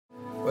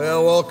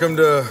Well, welcome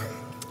to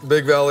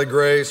Big Valley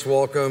Grace.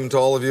 Welcome to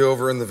all of you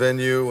over in the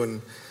venue.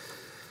 And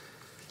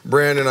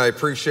Brandon, I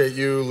appreciate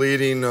you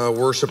leading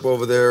worship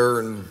over there.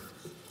 And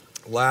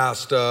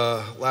last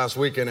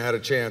weekend I had a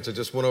chance. I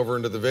just went over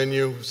into the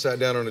venue, sat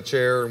down on a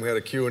chair, and we had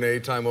a Q&A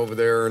time over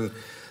there. And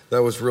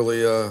that was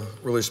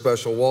really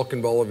special.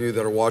 Welcome to all of you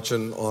that are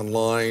watching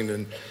online,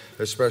 and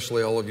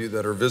especially all of you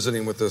that are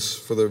visiting with us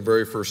for the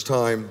very first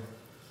time.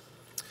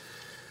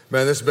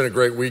 Man, this has been a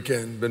great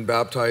weekend. Been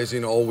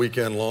baptizing all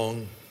weekend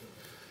long,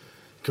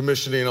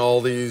 commissioning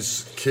all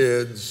these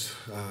kids,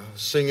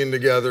 singing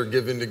together,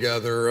 giving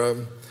together.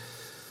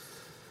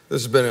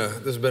 This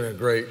has been a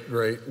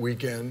great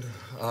weekend.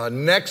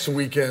 Next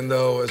weekend,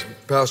 though, as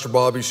Pastor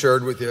Bobby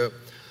shared with you,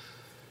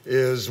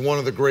 is one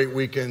of the great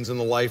weekends in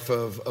the life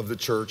of the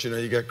church. You know,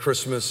 you got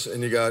Christmas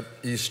and you got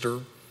Easter.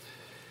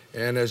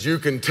 And as you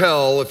can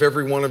tell, if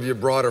every one of you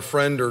brought a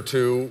friend or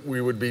two,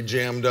 we would be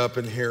jammed up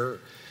in here.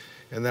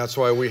 And that's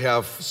why we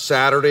have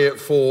Saturday at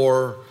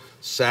 4,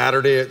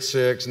 Saturday at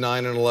 6,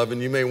 9, and 11.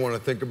 You may want to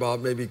think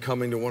about maybe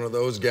coming to one of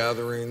those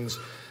gatherings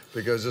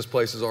because this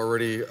place is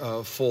already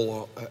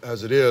full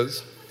as it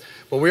is.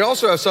 But we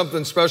also have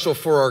something special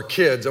for our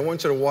kids. I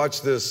want you to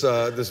watch this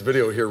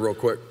video here real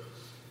quick.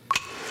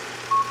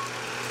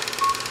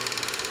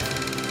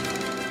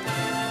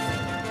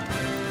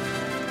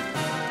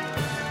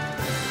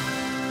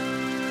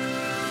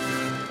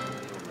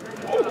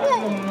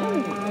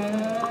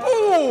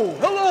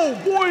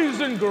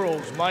 Boys and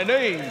girls, my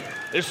name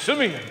is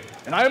Simeon,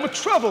 and I am a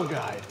travel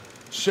guide.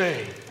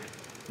 Say,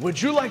 would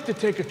you like to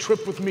take a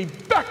trip with me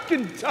back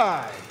in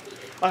time,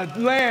 a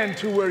land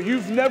to where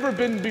you've never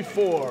been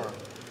before,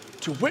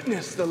 to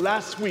witness the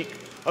last week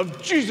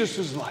of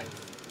Jesus'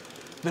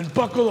 life? Then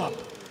buckle up,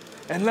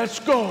 and let's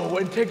go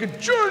and take a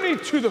journey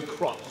to the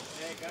cross.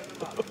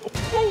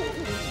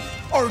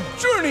 Our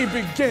journey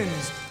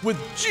begins with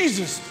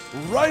Jesus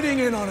riding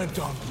in on a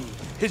donkey,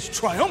 his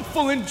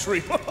triumphal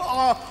entry.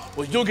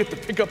 Well, you'll get to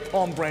pick up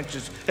palm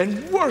branches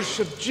and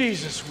worship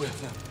Jesus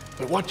with them.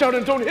 But watch out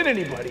and don't hit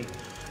anybody.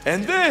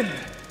 And then,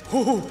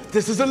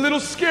 this is a little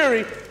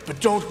scary,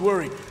 but don't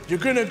worry. You're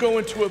gonna go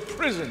into a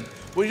prison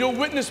where you'll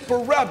witness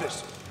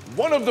Barabbas,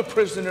 one of the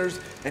prisoners,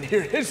 and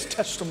hear his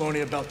testimony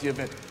about the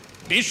event.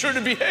 Be sure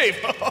to behave,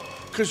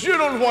 because you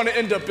don't want to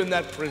end up in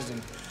that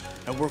prison.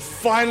 And we're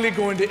finally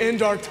going to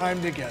end our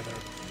time together,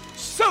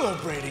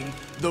 celebrating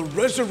the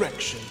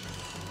resurrection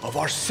of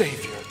our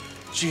Savior,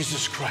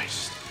 Jesus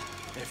Christ.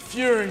 If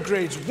you're in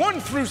grades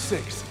 1 through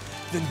 6,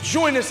 then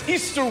join us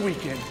Easter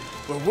weekend,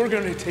 where we're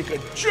going to take a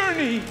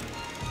journey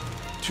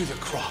to the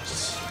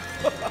cross.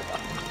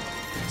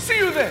 See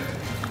you then.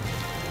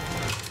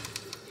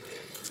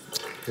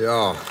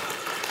 Yeah.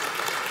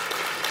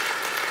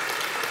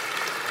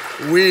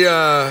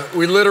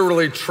 We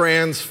literally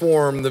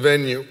transform the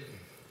venue.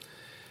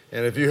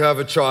 And if you have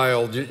a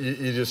child,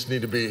 you just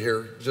need to be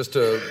here just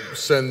to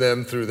send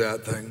them through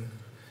that thing.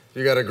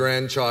 You got a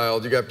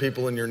grandchild, you got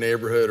people in your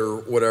neighborhood or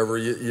whatever,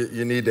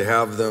 you need to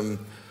have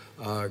them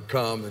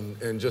come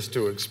and just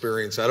to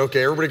experience that.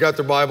 Okay, everybody got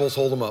their Bibles?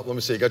 Hold them up. Let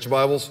me see. Got your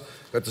Bibles?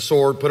 Got the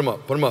sword? Put them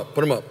up, put them up,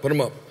 put them up, put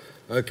them up.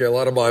 Okay, a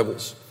lot of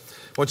Bibles.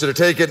 I want you to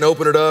take it and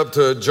open it up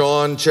to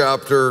John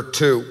chapter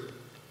 2.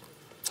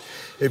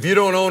 If you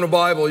don't own a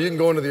Bible, you can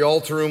go into the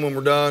altar room when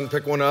we're done,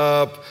 pick one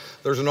up.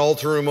 There's an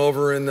altar room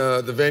over in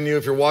the venue.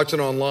 If you're watching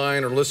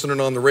online or listening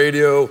on the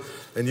radio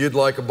and you'd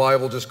like a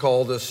Bible, just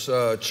call this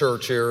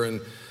church here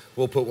and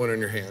we'll put one in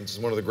your hands. It's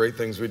one of the great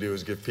things we do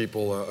is give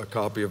people a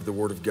copy of the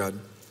Word of God.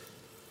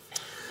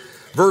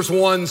 Verse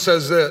 1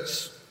 says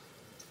this: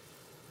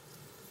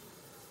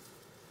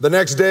 The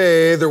next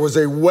day there was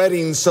a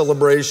wedding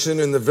celebration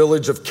in the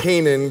village of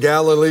Cana in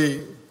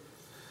Galilee.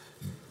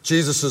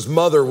 Jesus'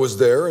 mother was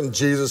there, and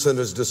Jesus and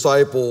his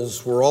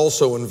disciples were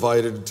also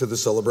invited to the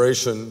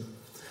celebration.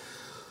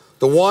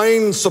 The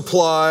wine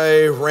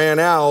supply ran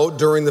out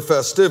during the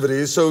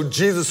festivities, so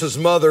Jesus'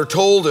 mother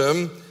told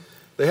him,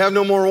 "They have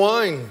no more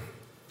wine."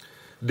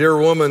 "Dear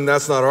woman,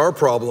 that's not our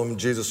problem,"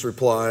 Jesus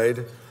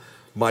replied.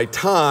 "My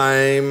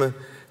time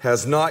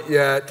has not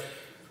yet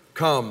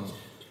come."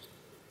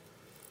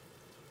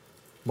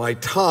 My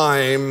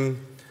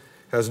time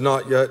has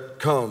not yet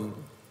come.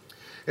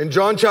 In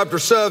John chapter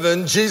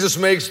 7, Jesus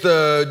makes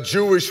the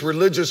Jewish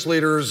religious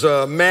leaders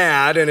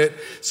mad, and it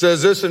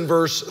says this in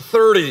verse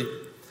 30.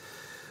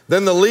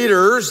 Then the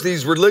leaders,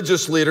 these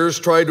religious leaders,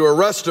 tried to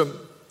arrest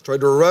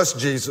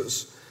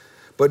Jesus,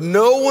 but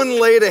no one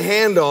laid a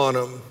hand on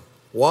him.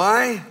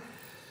 Why?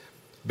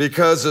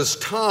 Because his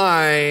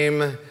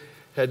time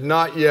had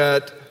not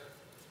yet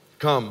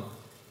come.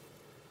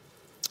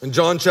 In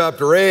John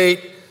chapter 8,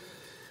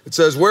 it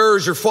says, "Where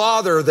is your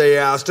father?" they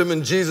asked him,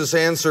 and Jesus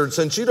answered,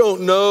 "Since you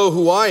don't know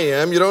who I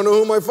am, you don't know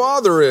who my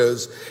Father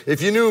is.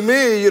 If you knew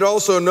me, you'd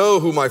also know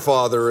who my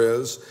Father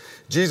is."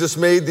 Jesus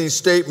made these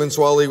statements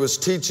while he was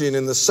teaching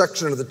in the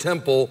section of the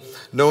temple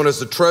known as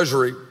the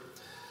treasury.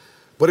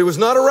 But he was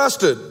not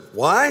arrested.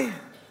 Why?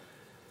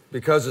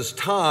 Because his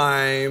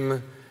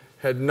time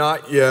had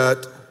not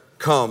yet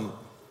come.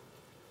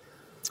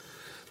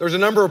 There's a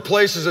number of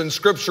places in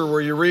Scripture where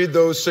you read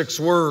those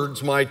 6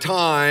 words, my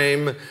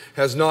time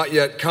has not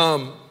yet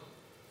come.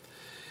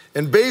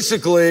 And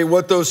basically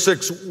what those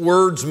 6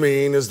 words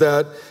mean is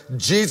that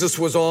Jesus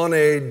was on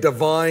a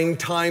divine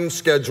time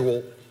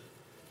schedule.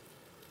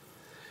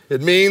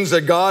 It means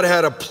that God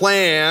had a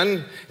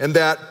plan, and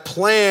that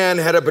plan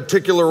had a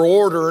particular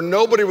order, and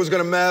nobody was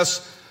going to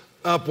mess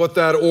up what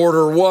that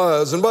order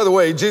was. And by the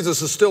way,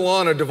 Jesus is still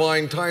on a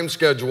divine time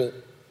schedule.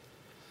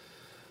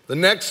 The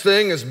next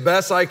thing, as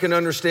best I can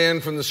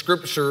understand from the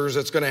Scriptures,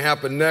 that's going to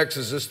happen next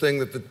is this thing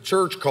that the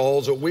church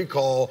calls, what we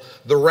call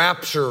the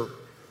rapture.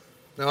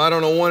 Now, I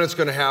don't know when it's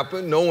going to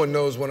happen. No one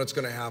knows when it's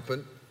going to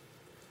happen.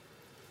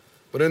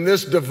 But in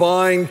this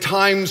divine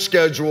time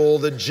schedule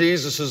that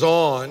Jesus is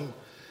on,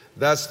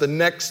 that's the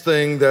next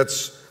thing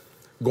that's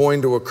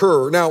going to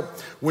occur. Now,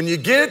 when you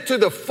get to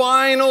the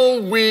final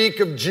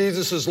week of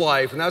Jesus'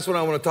 life, and that's what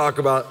I want to talk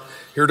about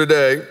here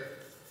today,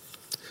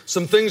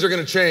 some things are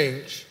going to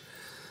change.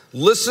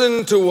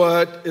 Listen to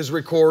what is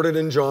recorded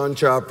in John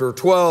chapter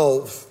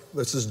 12.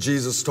 This is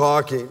Jesus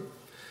talking.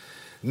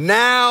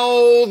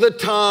 Now the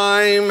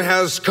time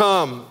has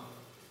come.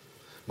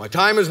 My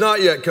time has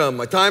not yet come.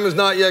 My time has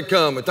not yet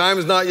come. My time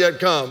has not yet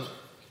come.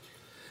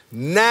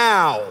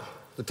 Now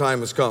the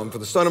time has come for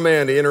the Son of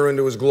Man to enter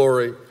into his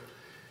glory.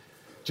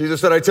 Jesus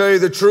said, I tell you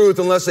the truth,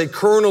 unless a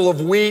kernel of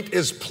wheat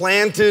is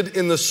planted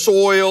in the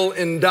soil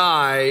and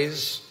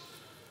dies,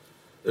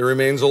 it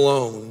remains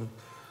alone.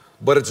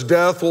 But its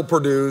death will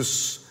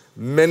produce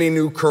many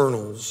new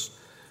kernels,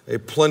 a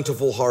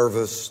plentiful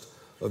harvest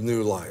of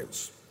new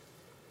lives.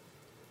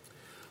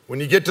 When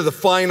you get to the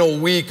final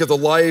week of the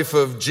life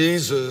of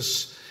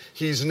Jesus,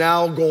 he's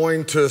now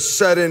going to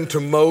set into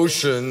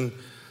motion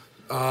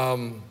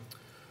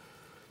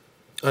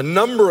a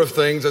number of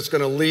things that's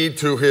going to lead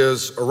to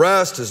his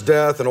arrest, his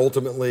death, and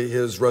ultimately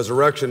his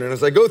resurrection. And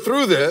as I go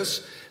through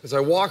this, as I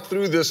walk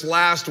through this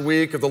last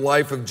week of the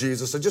life of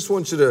Jesus, I just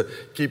want you to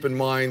keep in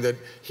mind that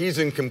he's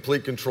in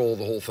complete control of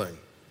the whole thing.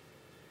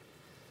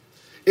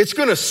 It's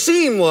going to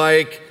seem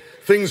like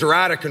things are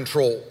out of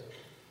control.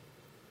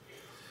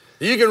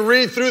 You can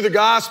read through the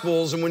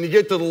Gospels, and when you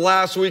get to the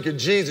last week of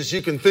Jesus,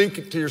 you can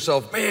think to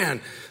yourself,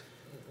 man,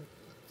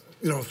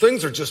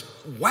 things are just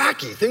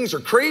wacky. Things are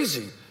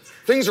crazy.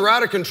 Things are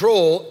out of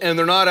control, and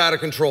they're not out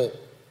of control.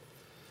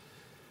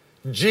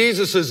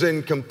 Jesus is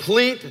in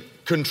complete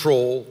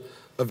control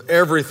of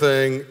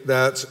everything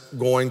that's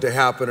going to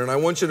happen. And I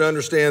want you to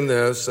understand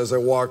this as I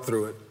walk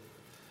through it.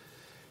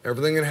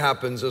 Everything that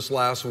happens this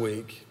last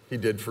week, he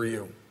did for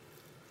you.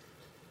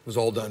 It was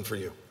all done for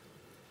you.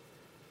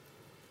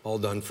 All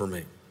done for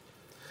me.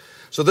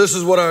 So this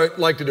is what I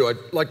like to do. I'd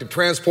like to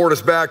transport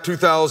us back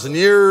 2,000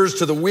 years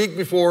to the week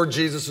before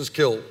Jesus is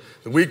killed.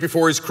 The week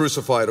before he's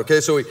crucified,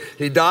 okay? So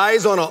he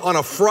dies on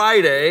a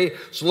Friday,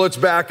 so let's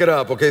back it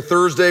up, okay?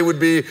 Thursday would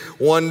be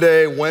 1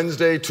 day,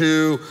 Wednesday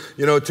 2,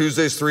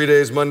 Tuesday's 3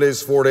 days,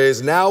 Monday's 4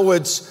 days. Now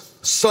it's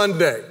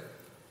Sunday.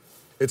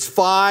 It's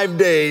 5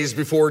 days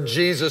before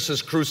Jesus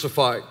is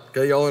crucified,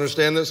 okay? Y'all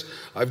understand this?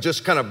 I've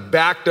just kind of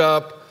backed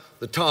up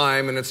the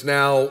time, and it's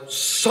now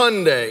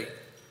Sunday.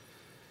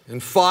 In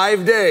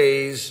 5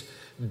 days,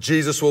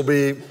 Jesus will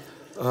be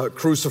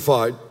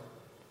crucified.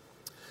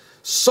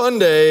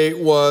 Sunday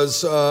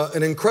was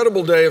an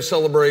incredible day of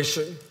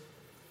celebration.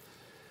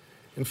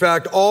 In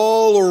fact,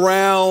 all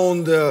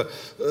around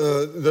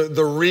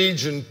the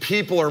region,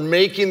 people are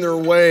making their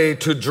way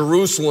to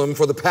Jerusalem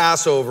for the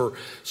Passover.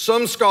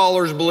 Some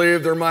scholars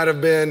believe there might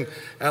have been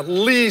at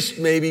least,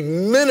 maybe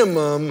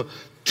minimum,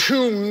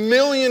 2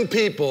 million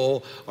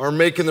people are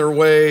making their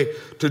way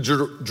to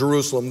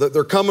Jerusalem.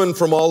 They're coming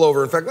from all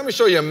over. In fact, let me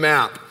show you a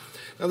map.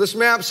 Now, this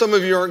map, some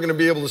of you aren't going to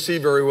be able to see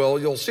very well.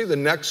 You'll see the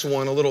next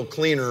one a little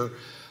cleaner,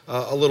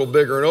 a little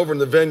bigger. And over in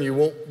the venue, you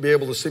won't be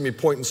able to see me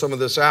pointing some of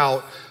this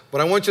out.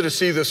 But I want you to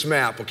see this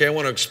map, okay? I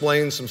want to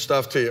explain some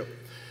stuff to you.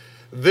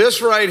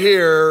 This right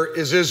here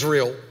is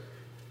Israel,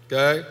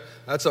 okay?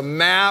 That's a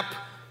map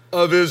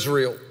of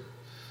Israel.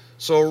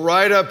 So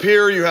right up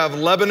here, you have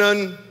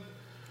Lebanon.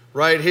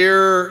 Right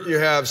here, you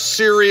have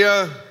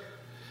Syria.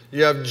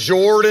 You have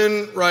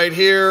Jordan right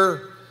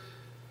here.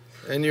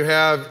 And you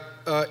have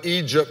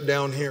Egypt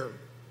down here.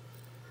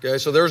 Okay,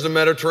 so there's the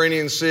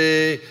Mediterranean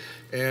Sea,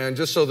 and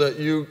just so that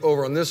you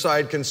over on this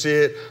side can see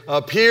it,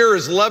 up here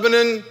is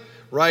Lebanon,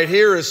 right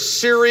here is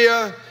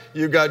Syria,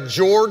 you've got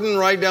Jordan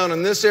right down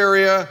in this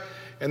area,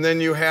 and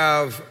then you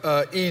have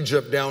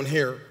Egypt down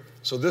here.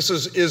 So this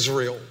is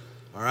Israel,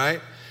 all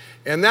right?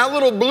 And that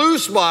little blue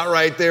spot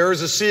right there is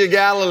the Sea of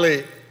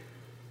Galilee.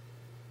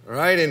 All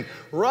right, and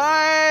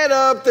right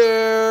up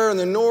there in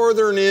the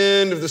northern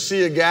end of the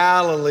Sea of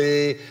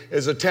Galilee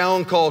is a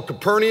town called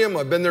Capernaum.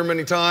 I've been there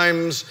many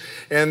times,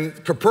 and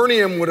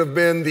Capernaum would have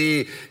been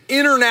the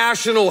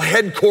international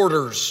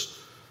headquarters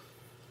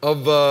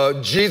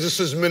of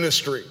Jesus'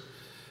 ministry.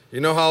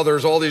 You know how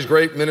there's all these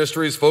great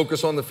ministries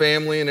focus on the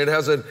family, and it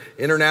has an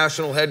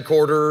international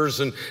headquarters,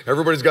 and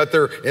everybody's got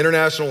their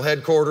international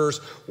headquarters.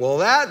 Well,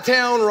 that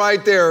town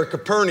right there,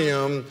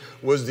 Capernaum,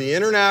 was the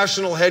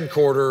international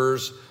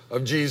headquarters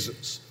of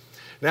Jesus.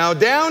 Now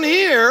down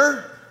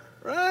here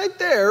Right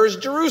there is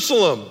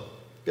Jerusalem,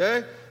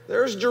 okay?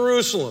 There's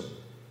Jerusalem.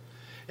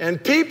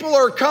 And people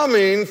are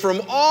coming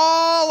from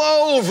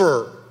all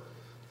over.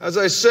 As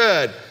I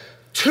said,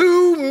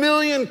 2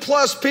 million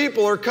plus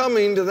people are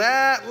coming to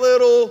that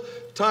little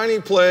tiny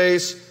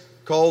place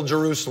called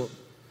Jerusalem.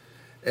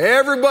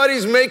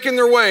 Everybody's making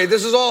their way.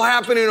 This is all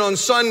happening on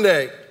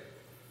Sunday.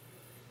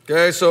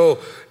 Okay, so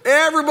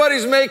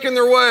everybody's making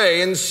their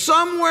way. And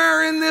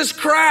somewhere in this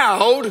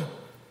crowd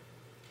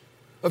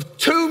of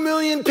 2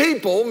 million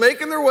people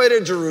making their way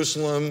to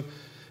Jerusalem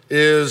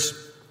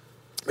is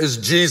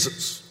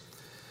Jesus.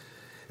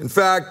 In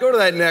fact, go to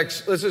that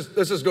next, let's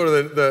just go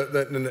to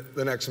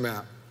the next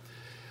map.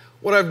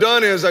 What I've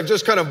done is I've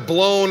just kind of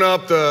blown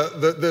up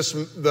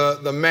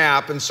the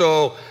map. And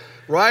so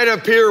right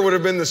up here would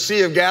have been the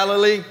Sea of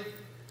Galilee.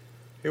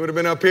 It would have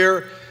been up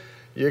here.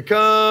 You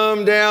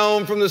come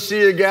down from the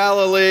Sea of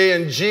Galilee,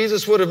 and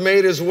Jesus would have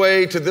made his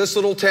way to this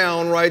little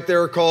town right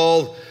there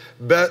called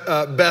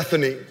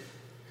Bethany.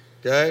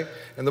 Okay?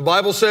 And the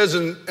Bible says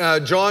in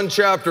John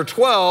chapter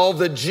 12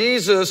 that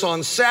Jesus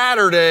on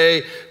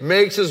Saturday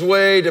makes his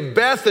way to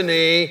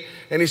Bethany,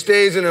 and he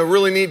stays in a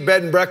really neat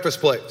bed and breakfast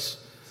place.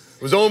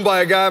 It was owned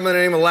by a guy by the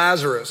name of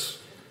Lazarus,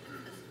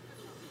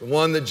 the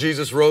one that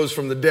Jesus rose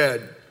from the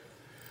dead.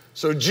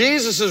 So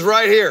Jesus is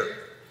right here.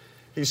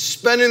 He's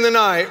spending the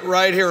night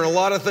right here, and a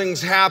lot of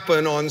things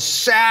happen on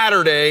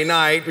Saturday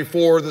night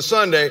before the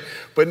Sunday,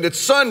 but it's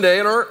Sunday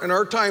in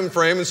our time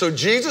frame. And so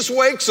Jesus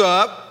wakes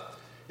up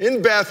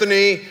in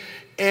Bethany,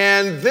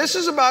 and this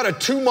is about a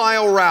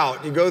 2-mile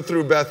route. You go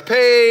through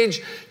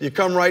Bethpage, you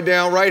come right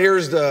down. Right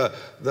here's the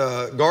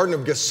Garden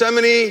of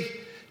Gethsemane.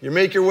 You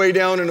make your way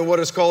down into what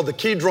is called the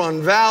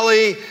Kidron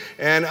Valley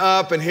and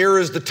up, and here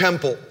is the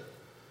temple.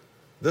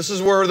 This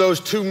is where those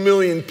 2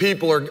 million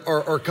people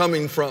are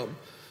coming from.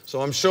 So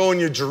I'm showing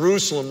you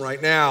Jerusalem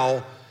right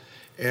now.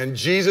 And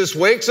Jesus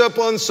wakes up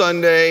on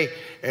Sunday,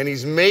 and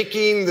he's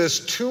making this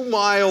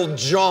 2-mile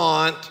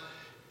jaunt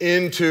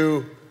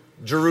into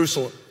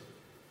Jerusalem.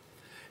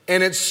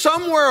 And it's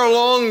somewhere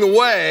along the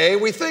way,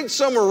 we think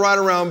somewhere right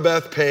around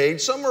Bethpage,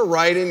 somewhere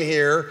right in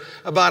here,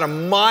 about a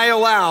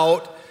mile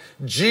out,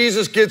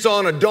 Jesus gets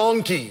on a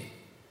donkey.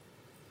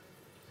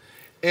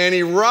 And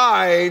he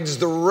rides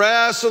the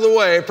rest of the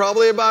way,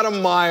 probably about a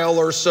mile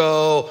or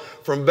so,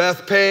 from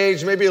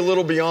Bethpage, maybe a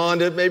little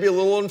beyond it, maybe a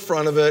little in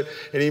front of it,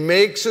 and he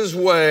makes his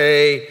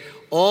way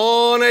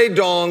on a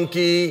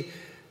donkey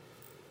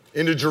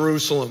into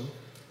Jerusalem.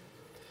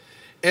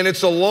 And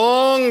it's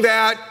along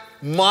that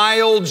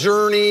mile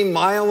journey,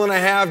 mile and a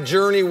half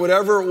journey,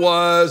 whatever it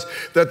was,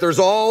 that there's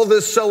all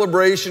this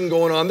celebration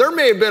going on. There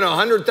may have been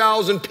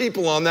 100,000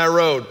 people on that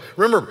road.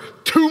 Remember,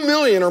 2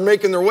 million are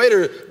making their way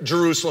to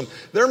Jerusalem.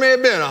 There may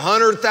have been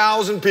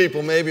 100,000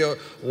 people, maybe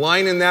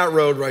lining that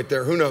road right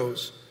there. Who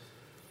knows?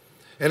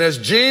 And as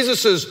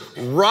Jesus is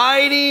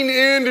riding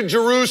into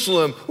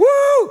Jerusalem,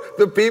 woo,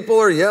 the people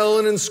are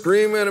yelling and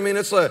screaming. I mean,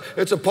 it's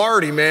a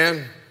party,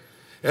 man.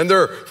 And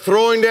they're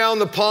throwing down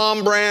the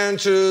palm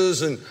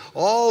branches and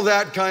all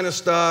that kind of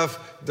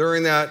stuff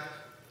during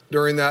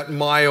that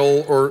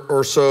mile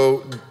or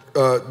so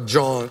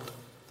jaunt.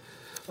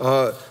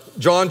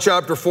 John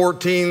chapter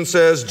 14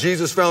 says,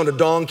 Jesus found a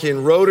donkey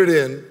and rode it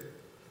in,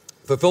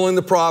 fulfilling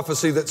the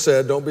prophecy that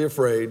said, don't be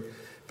afraid,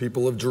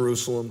 people of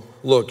Jerusalem.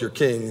 Look, your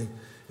king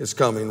is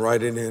coming,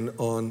 riding in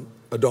on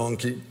a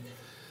donkey.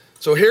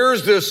 So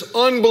here's this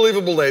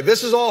unbelievable day.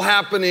 This is all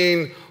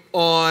happening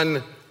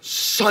on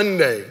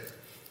Sunday.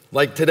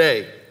 Like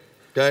today,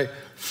 okay?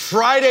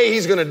 Friday,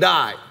 he's going to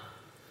die.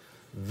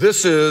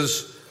 This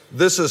is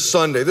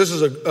Sunday. This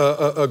is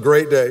a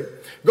great day.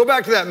 Go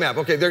back to that map.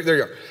 Okay, there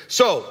you are.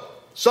 So,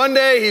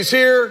 Sunday, he's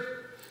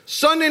here.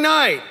 Sunday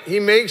night, he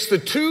makes the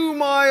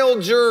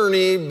 2-mile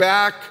journey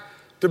back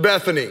to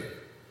Bethany.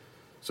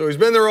 So he's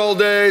been there all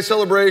day,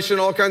 celebration,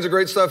 all kinds of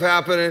great stuff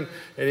happening,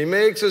 and he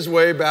makes his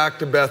way back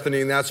to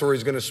Bethany, and that's where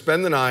he's going to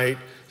spend the night,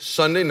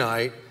 Sunday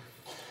night.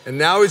 And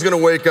now he's going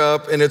to wake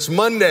up, and it's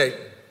Monday.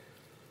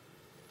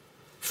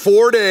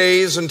 4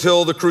 days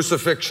until the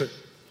crucifixion.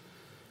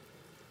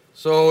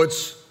 So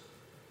it's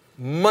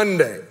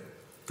Monday,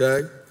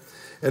 okay?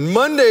 And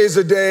Monday is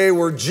a day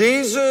where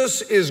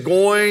Jesus is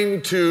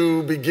going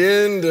to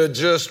begin to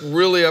just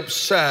really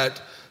upset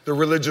the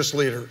religious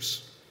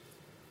leaders.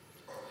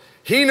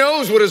 He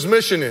knows what his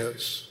mission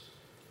is.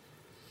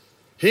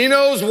 He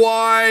knows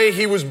why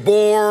he was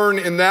born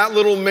in that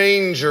little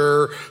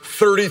manger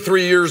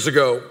 33 years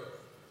ago.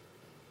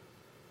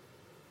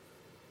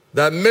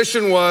 That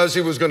mission was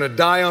he was going to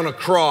die on a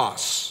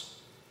cross.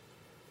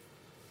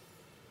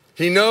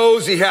 He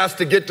knows he has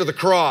to get to the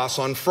cross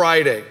on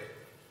Friday.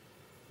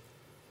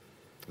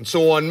 And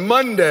so on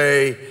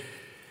Monday,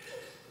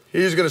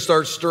 he's going to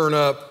start stirring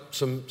up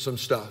some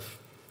stuff.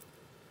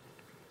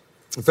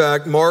 In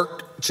fact,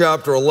 Mark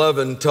chapter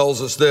 11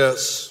 tells us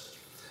this.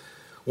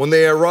 When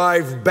they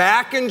arrive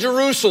back in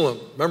Jerusalem,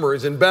 remember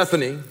he's in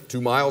Bethany,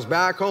 2 miles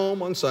back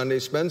home on Sunday,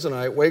 spends the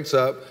night, wakes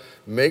up,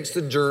 makes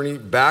the journey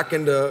back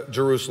into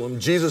Jerusalem.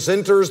 Jesus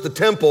enters the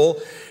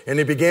temple, and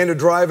he began to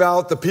drive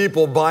out the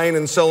people buying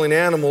and selling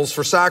animals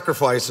for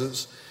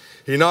sacrifices.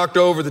 He knocked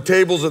over the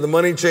tables of the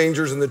money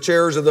changers and the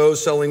chairs of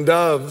those selling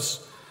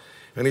doves.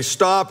 And he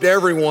stopped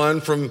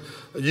everyone from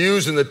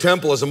using the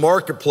temple as a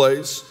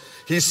marketplace.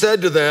 He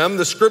said to them,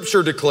 the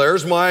scripture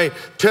declares, my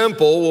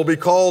temple will be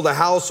called a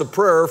house of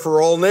prayer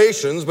for all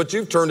nations, but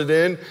you've turned it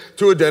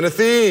into a den of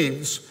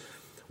thieves.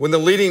 When the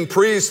leading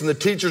priests and the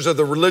teachers of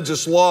the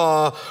religious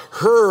law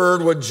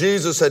heard what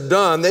Jesus had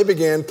done, they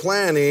began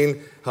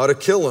planning how to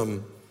kill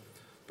him.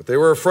 But they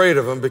were afraid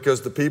of him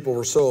because the people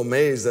were so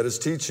amazed at his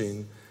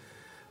teaching.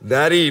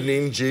 That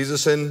evening,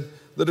 Jesus and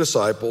the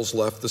disciples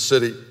left the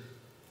city.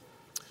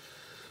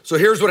 So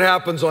here's what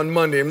happens on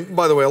Monday. And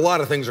by the way, a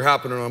lot of things are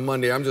happening on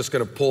Monday. I'm just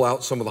going to pull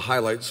out some of the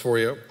highlights for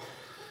you.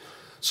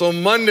 So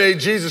Monday,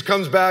 Jesus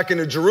comes back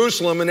into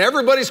Jerusalem and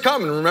everybody's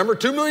coming. Remember,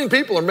 2 million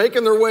people are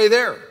making their way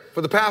there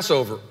for the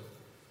Passover.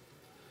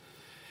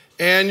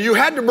 And you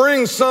had to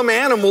bring some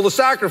animal to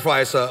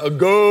sacrifice, a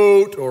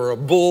goat or a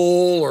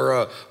bull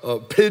or a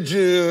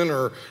pigeon,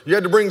 or you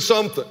had to bring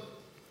something.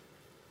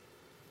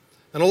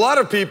 And a lot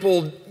of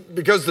people,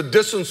 because the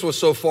distance was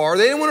so far,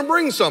 they didn't want to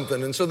bring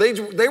something. And so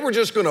they were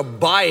just going to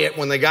buy it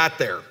when they got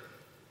there.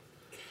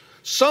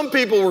 Some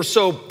people were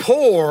so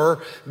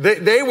poor,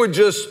 they would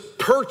just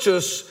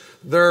purchase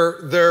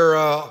their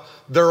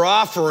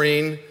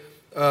offering,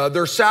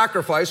 their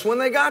sacrifice when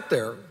they got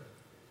there.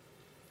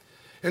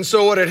 And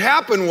so what had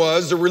happened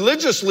was the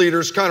religious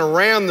leaders kind of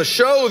ran the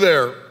show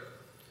there.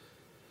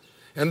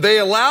 And they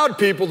allowed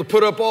people to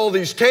put up all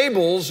these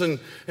tables and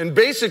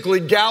basically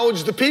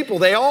gouge the people.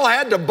 They all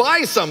had to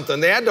buy something.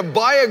 They had to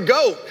buy a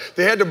goat.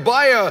 They had to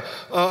buy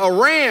a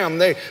ram.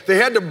 They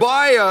had to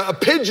buy a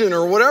pigeon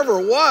or whatever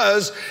it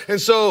was.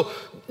 And so,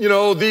 you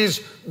know, these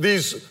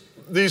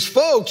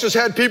folks just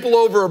had people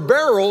over a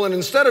barrel, and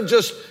instead of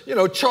just, you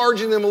know,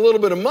 charging them a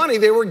little bit of money,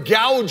 they were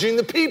gouging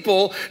the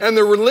people, and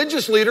the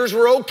religious leaders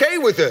were okay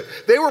with it.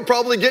 They were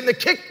probably getting a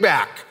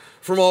kickback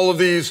from all of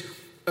these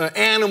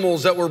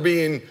animals that were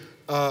being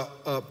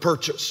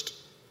purchased.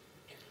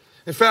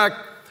 In fact,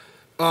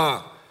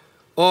 on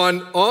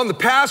the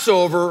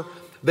Passover,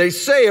 they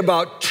say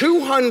about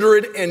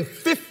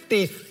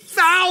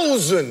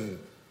 250,000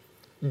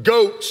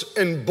 goats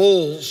and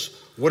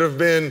bulls would have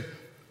been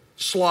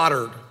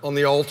slaughtered on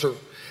the altar.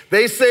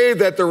 They say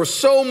that there was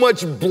so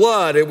much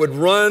blood it would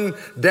run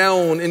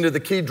down into the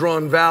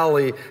Kidron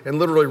Valley and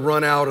literally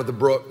run out of the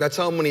brook. That's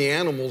how many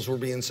animals were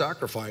being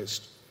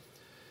sacrificed.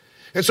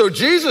 And so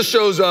Jesus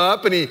shows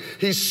up and he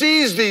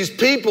sees these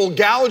people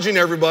gouging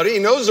everybody. He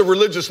knows the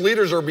religious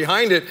leaders are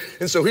behind it.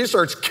 And so he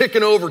starts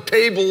kicking over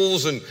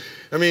tables. And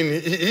I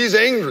mean, he's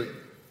angry.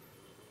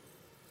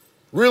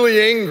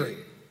 Really angry.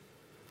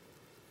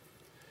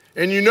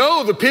 And you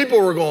know the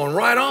people were going,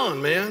 right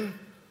on, man.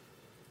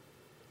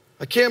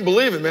 I can't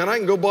believe it, man. I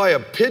can go buy a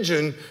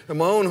pigeon in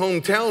my own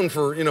hometown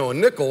for, you know, a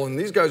nickel, and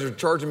these guys are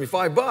charging me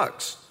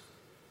 $5.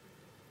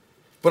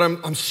 But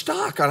I'm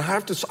stuck. I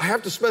have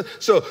to spend.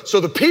 So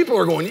the people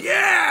are going,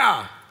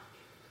 yeah.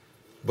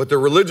 But the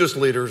religious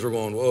leaders are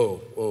going,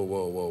 whoa, whoa,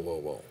 whoa, whoa, whoa,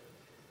 whoa.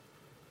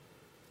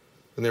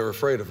 And they were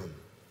afraid of him.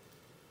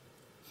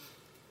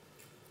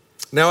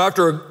 Now,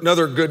 after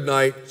another good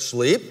night's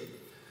sleep,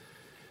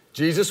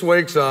 Jesus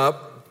wakes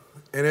up,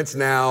 and it's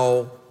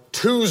now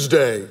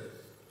Tuesday.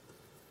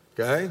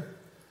 Okay?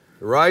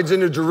 He rides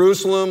into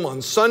Jerusalem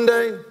on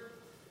Sunday,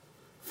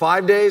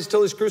 5 days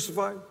till he's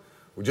crucified.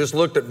 We just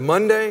looked at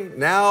Monday.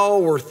 Now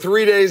we're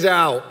 3 days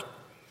out.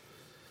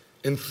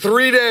 In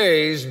 3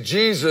 days,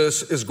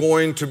 Jesus is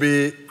going to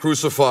be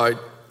crucified.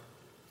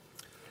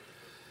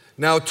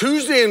 Now,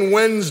 Tuesday and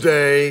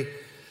Wednesday,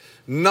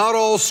 not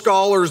all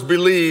scholars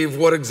believe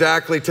what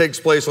exactly takes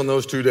place on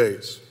those 2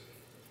 days.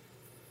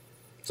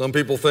 Some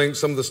people think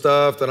some of the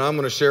stuff that I'm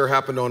going to share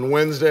happened on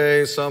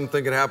Wednesday. Some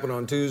think it happened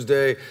on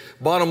Tuesday.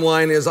 Bottom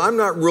line is, I'm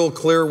not real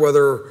clear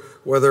whether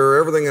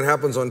everything that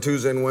happens on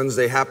Tuesday and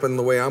Wednesday happened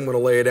the way I'm going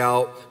to lay it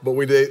out. But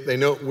we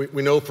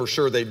know for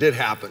sure they did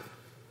happen,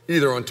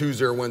 either on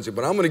Tuesday or Wednesday.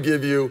 But I'm going to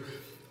give you,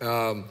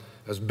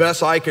 as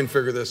best I can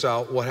figure this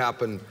out, what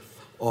happened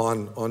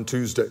on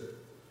Tuesday.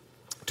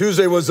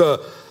 Tuesday was a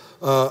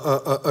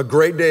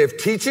great day of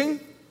teaching.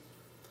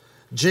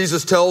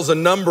 Jesus tells a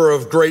number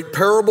of great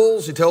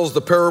parables. He tells the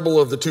parable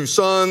of the 2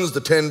 sons,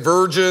 the 10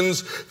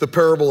 virgins, the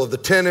parable of the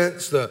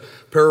tenants, the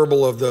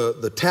parable of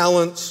the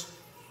talents.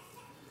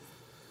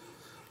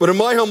 But in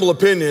my humble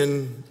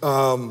opinion,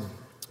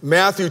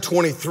 Matthew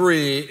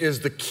 23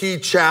 is the key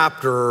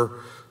chapter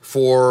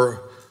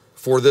for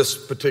this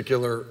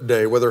particular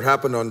day, whether it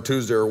happened on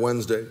Tuesday or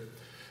Wednesday.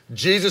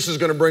 Jesus is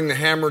going to bring the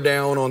hammer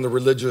down on the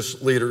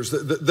religious leaders.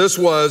 This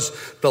was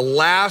the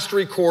last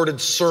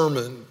recorded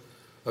sermon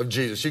of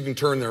Jesus. You can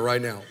turn there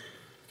right now.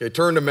 Okay,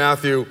 turn to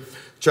Matthew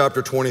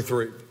chapter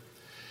 23.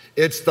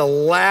 It's the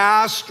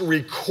last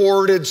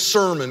recorded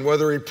sermon.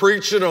 Whether he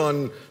preached it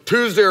on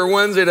Tuesday or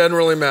Wednesday, it doesn't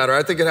really matter.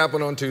 I think it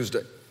happened on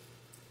Tuesday.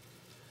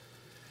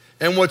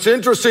 And what's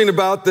interesting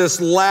about this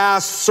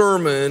last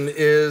sermon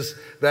is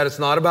that it's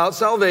not about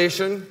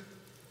salvation.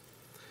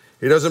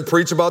 He doesn't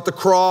preach about the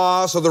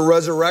cross or the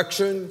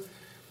resurrection.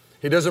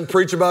 He doesn't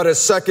preach about his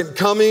second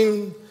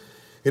coming.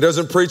 He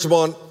doesn't preach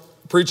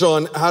preach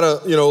on how to,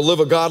 live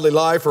a godly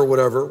life or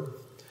whatever.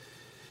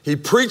 He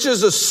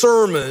preaches a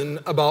sermon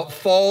about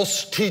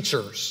false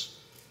teachers.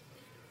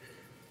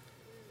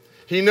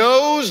 He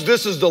knows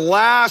this is the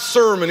last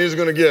sermon he's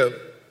going to give.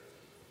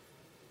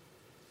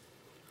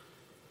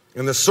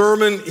 And the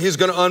sermon he's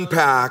going to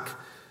unpack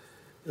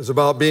is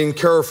about being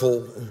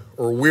careful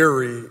or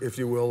weary, if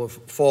you will, of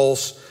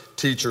false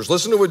teachers.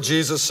 Listen to what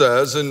Jesus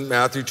says in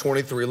Matthew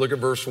 23. Look at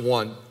verse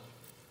 1.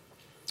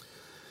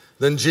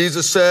 Then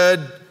Jesus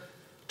said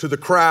to the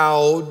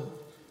crowd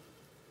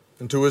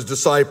and to his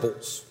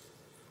disciples.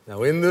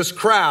 Now, in this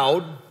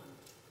crowd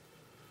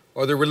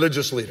are the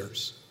religious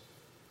leaders.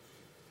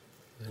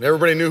 And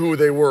everybody knew who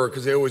they were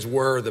because they always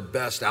wear the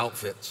best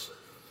outfits.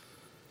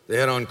 They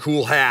had on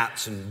cool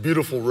hats and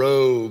beautiful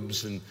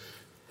robes, and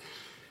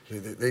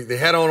they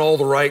had on all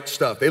the right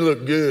stuff. They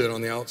looked good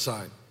on the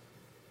outside.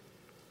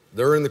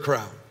 They're in the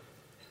crowd.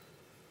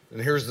 And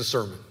here's the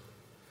sermon.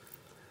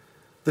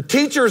 The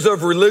teachers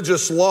of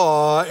religious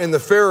law and the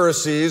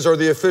Pharisees are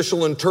the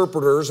official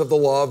interpreters of the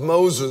law of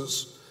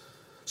Moses.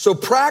 So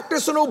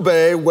practice and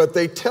obey what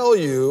they tell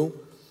you,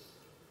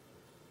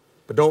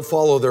 but don't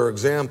follow their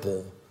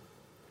example,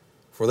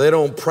 for they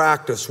don't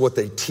practice what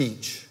they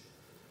teach.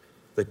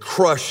 They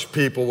crush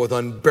people with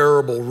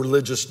unbearable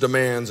religious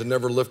demands and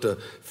never lift a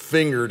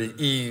finger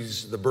to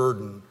ease the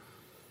burden.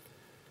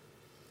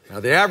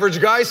 Now, the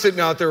average guy sitting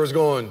out there was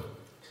going,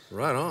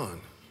 right on.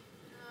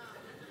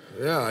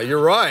 Yeah,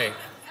 you're right.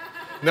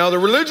 Now, the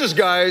religious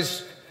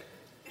guys,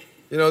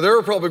 they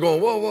were probably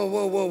going, whoa, whoa,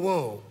 whoa, whoa,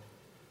 whoa.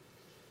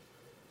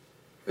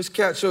 This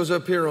cat shows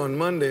up here on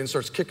Monday and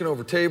starts kicking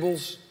over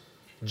tables,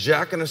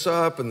 jacking us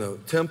up in the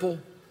temple.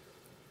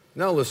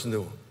 Now listen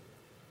to him.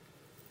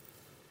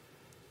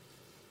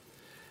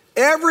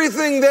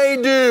 Everything they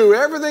do,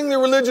 everything the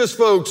religious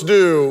folks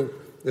do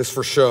is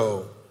for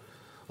show.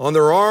 On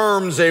their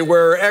arms, they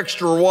wear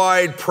extra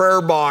wide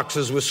prayer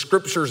boxes with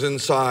scriptures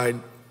inside.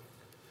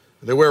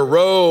 They wear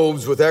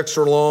robes with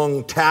extra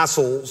long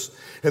tassels.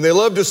 And they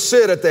love to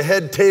sit at the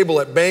head table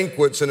at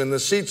banquets and in the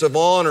seats of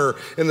honor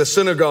in the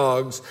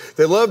synagogues.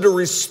 They love to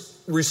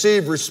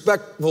receive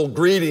respectful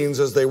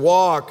greetings as they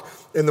walk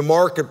in the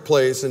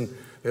marketplace. And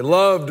they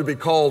love to be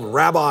called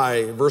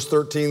rabbi. Verse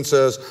 13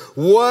 says,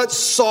 "What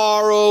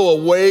sorrow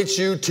awaits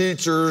you,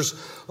 teachers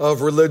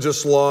of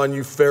religious law, and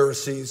you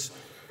Pharisees,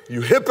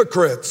 you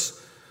hypocrites!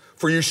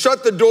 For you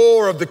shut the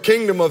door of the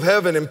kingdom of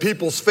heaven in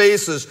people's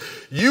faces.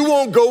 You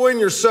won't go in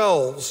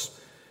yourselves,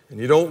 and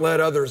you don't let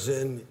others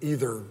in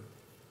either.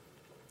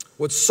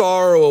 What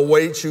sorrow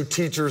awaits you,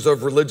 teachers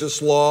of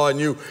religious law, and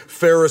you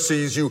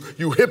Pharisees, you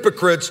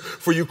hypocrites,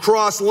 for you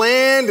cross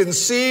land and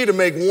sea to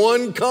make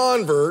one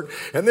convert,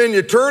 and then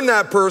you turn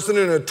that person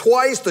into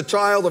twice the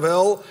child of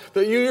hell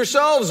that you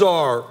yourselves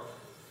are."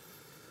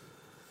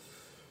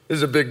 This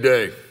is a big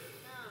day.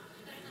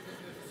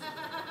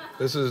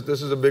 This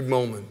is a big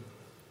moment.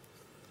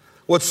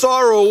 What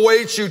sorrow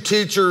awaits you,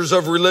 teachers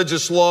of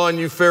religious law, and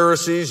you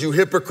Pharisees, you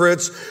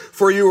hypocrites,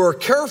 for you are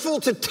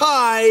careful to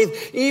tithe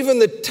even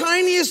the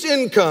tiniest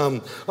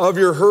income of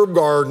your herb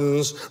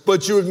gardens,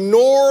 but you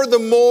ignore the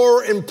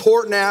more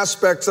important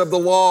aspects of the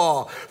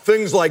law,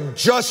 things like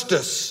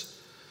justice,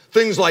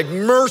 things like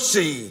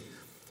mercy,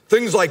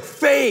 things like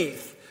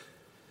faith.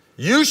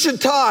 You should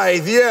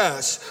tithe,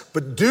 yes,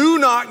 but do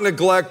not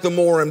neglect the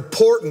more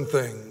important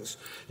things.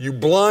 You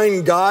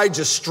blind guy,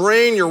 just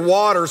strain your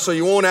water so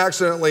you won't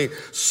accidentally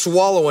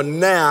swallow a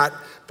gnat,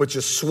 but you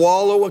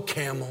swallow a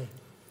camel.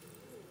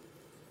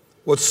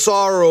 What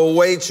sorrow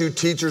awaits you,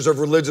 teachers of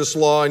religious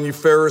law, and you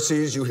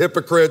Pharisees, you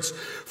hypocrites,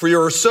 for you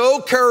are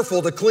so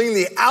careful to clean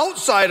the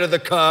outside of the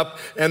cup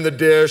and the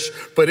dish,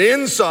 but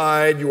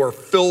inside you are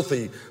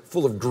filthy,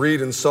 full of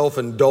greed and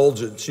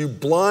self-indulgence. You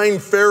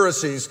blind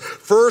Pharisees,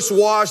 first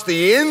wash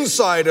the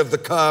inside of the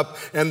cup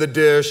and the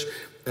dish,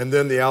 and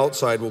then the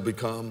outside will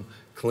become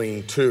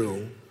clean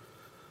too.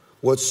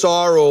 What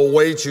sorrow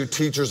awaits you,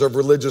 teachers of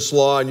religious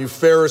law, and you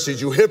Pharisees,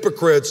 you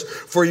hypocrites,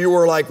 for you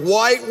are like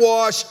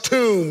whitewashed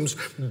tombs,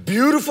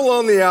 beautiful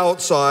on the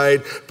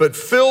outside, but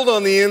filled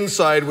on the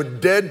inside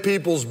with dead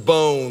people's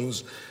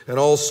bones and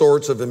all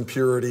sorts of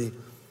impurity.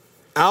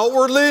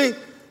 Outwardly,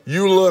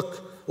 you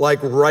look like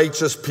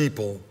righteous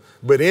people,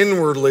 but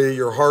inwardly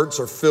your hearts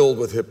are filled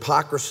with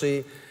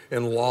hypocrisy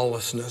and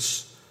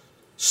lawlessness.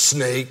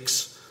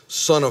 Snakes,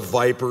 son of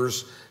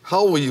vipers,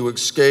 how will you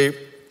escape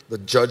the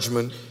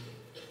judgment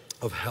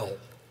of hell?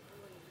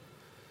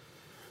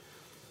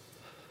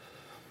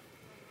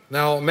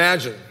 Now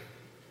imagine,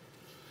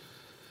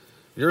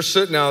 you're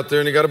sitting out there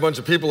and you got a bunch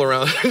of people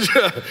around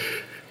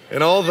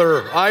and all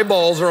their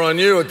eyeballs are on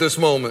you at this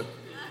moment.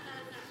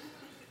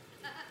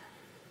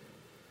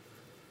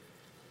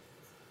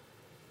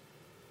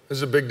 This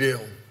is a big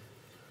deal.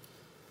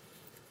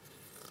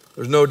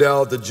 There's no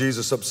doubt that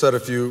Jesus upset a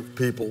few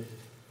people.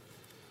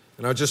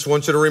 And I just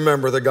want you to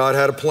remember that God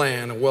had a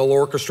plan, a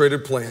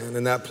well-orchestrated plan,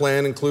 and that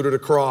plan included a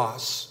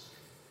cross.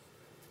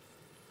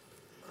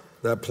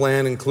 That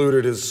plan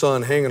included his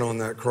son hanging on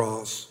that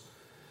cross.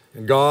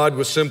 And God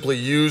was simply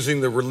using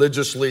the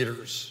religious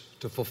leaders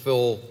to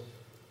fulfill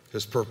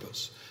his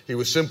purpose. He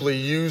was simply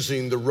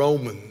using the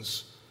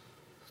Romans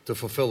to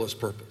fulfill his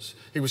purpose.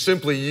 He was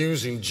simply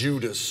using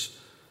Judas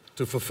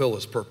to fulfill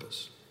his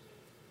purpose.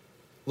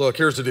 Look,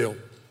 here's the deal.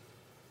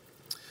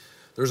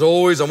 I'm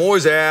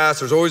always asked,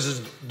 there's always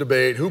this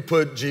debate, who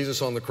put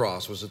Jesus on the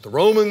cross? Was it the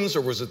Romans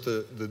or was it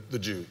the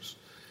Jews?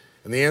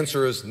 And the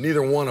answer is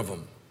neither one of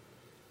them.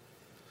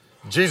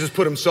 Jesus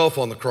put himself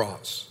on the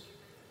cross.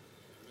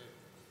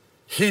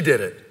 He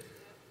did it.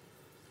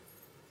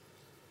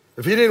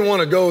 If he didn't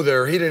want to go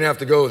there, he didn't have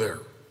to go there.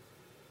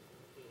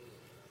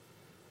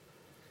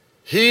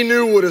 He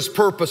knew what his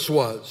purpose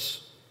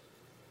was.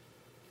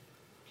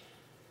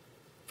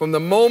 From the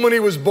moment he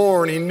was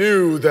born, he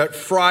knew that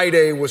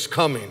Friday was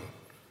coming.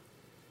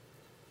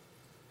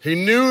 He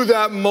knew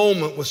that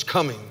moment was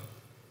coming.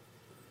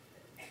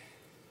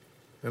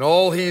 And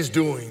all he's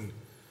doing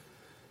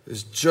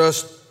is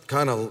just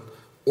kind of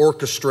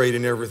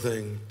orchestrating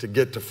everything to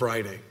get to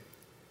Friday.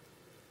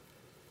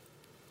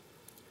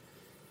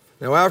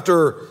 Now,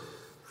 after,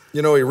 he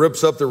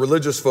rips up the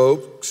religious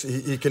folks,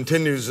 he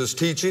continues his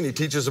teaching. He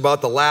teaches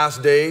about the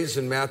last days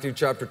in Matthew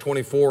chapter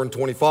 24 and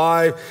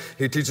 25.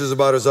 He teaches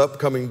about his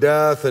upcoming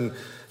death in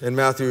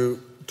Matthew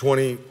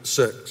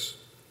 26.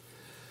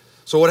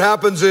 So what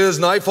happens is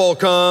nightfall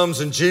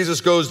comes and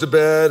Jesus goes to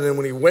bed, and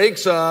when he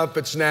wakes up,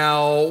 it's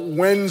now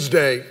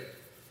Wednesday.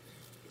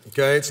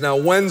 Okay, it's now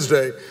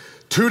Wednesday,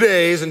 2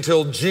 days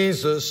until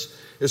Jesus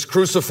is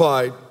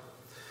crucified.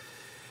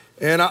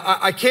 And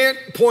I can't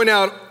point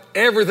out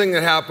everything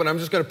that happened. I'm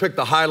just going to pick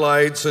the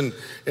highlights. And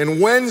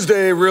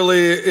Wednesday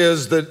really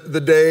is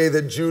the day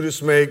that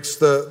Judas makes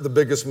the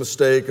biggest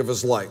mistake of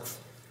his life.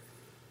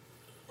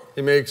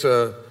 He makes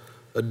a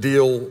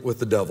deal with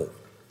the devil.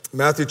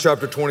 Matthew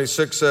chapter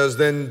 26 says,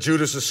 then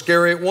Judas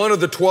Iscariot, one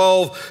of the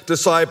 12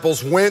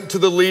 disciples, went to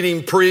the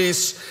leading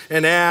priests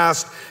and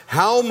asked,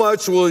 how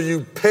much will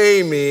you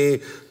pay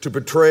me to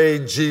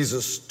betray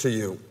Jesus to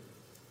you?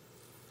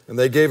 And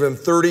they gave him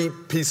 30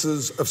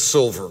 pieces of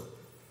silver.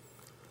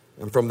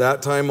 And from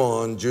that time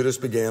on, Judas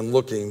began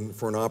looking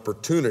for an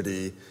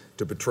opportunity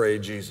to betray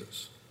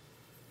Jesus.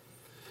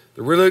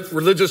 The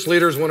religious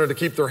leaders wanted to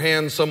keep their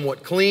hands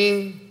somewhat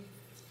clean.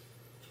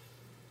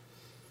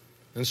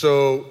 And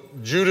so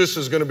Judas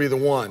is going to be the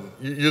one.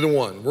 You're the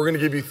one. We're going to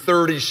give you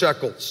 30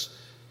 shekels.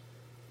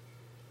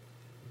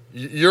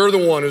 You're the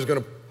one who's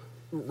going to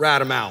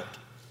rat him out.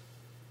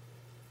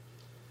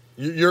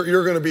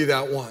 You're going to be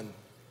that one.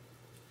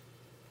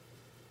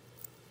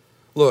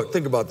 Look,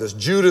 think about this.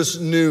 Judas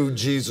knew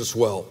Jesus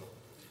well.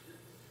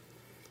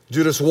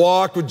 Judas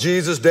walked with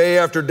Jesus day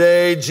after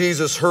day.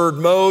 Jesus heard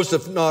most,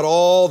 if not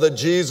all, that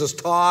Jesus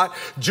taught.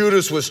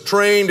 Judas was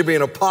trained to be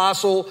an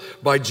apostle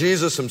by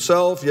Jesus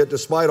himself, yet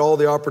despite all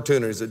the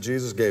opportunities that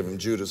Jesus gave him,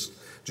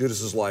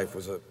 Judas's life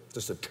was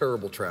just a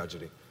terrible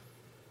tragedy.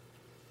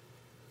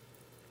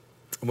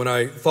 When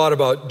I thought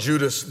about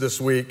Judas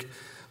this week,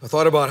 I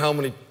thought about how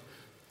many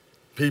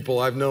people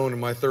I've known in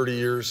my 30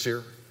 years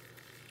here.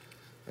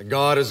 And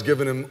God has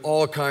given him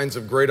all kinds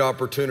of great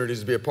opportunities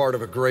to be a part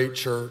of a great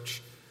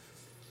church,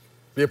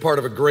 be a part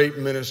of a great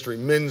ministry,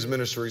 men's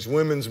ministries,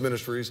 women's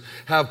ministries,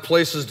 have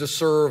places to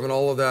serve and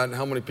all of that. And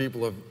how many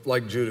people have,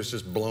 like Judas,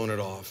 just blown it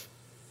off,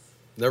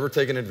 never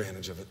taken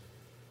advantage of it.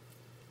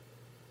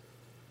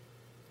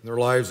 Their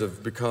lives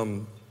have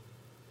become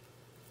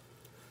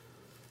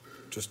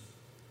just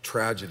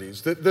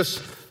tragedies.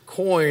 This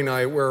coin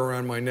I wear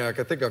around my neck,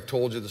 I think I've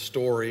told you the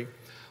story.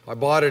 I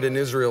bought it in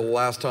Israel the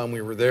last time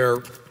we were there.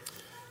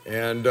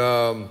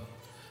 And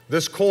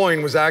this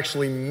coin was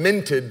actually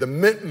minted. The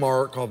mint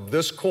mark of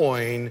this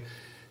coin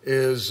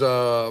is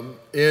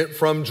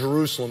from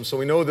Jerusalem. So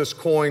we know this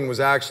coin was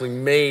actually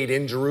made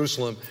in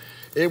Jerusalem.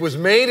 It was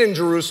made in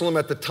Jerusalem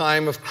at the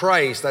time of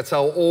Christ. That's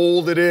how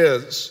old it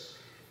is.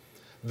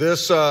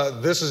 This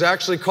is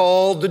actually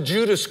called the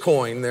Judas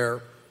coin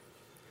there.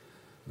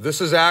 This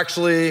is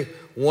actually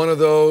one of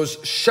those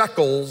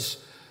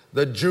shekels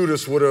that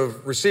Judas would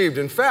have received.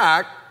 In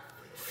fact,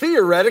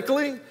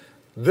 theoretically,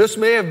 this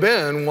may have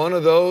been one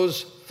of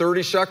those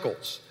 30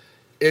 shekels.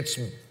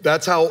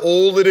 That's how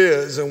old it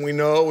is, and we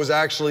know it was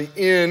actually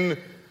in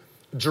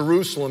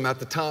Jerusalem at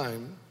the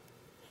time.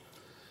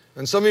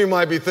 And some of you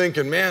might be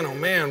thinking, man, oh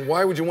man,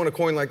 why would you want a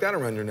coin like that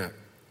around your neck?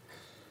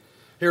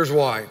 Here's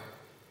why.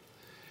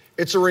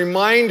 It's a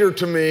reminder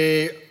to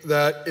me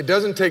that it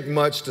doesn't take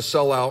much to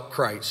sell out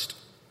Christ.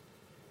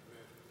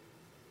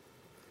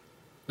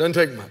 Doesn't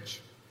take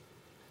much.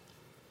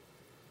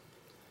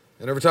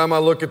 And every time I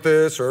look at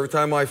this or every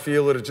time I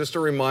feel it, it's just a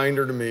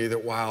reminder to me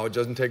that, wow, it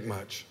doesn't take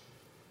much.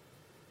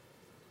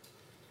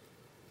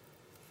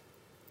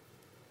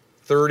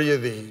 30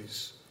 of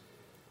these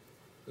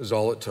is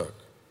all it took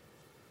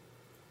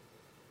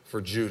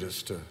for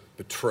Judas to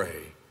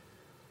betray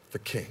the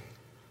King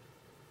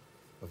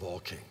of all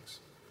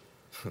kings,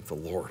 the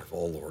Lord of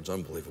all lords.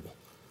 Unbelievable.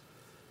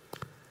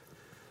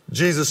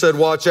 Jesus said,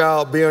 watch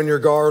out, be on your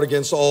guard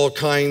against all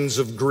kinds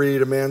of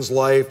greed. A man's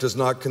life does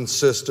not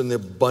consist in the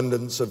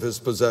abundance of his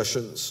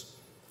possessions.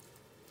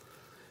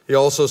 He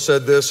also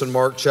said this in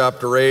Mark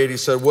chapter 8. He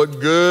said, what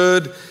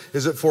good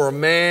is it for a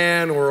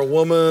man or a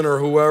woman or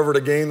whoever to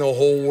gain the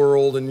whole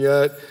world and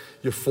yet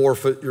you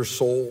forfeit your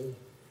soul?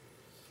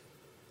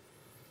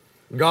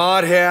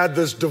 God had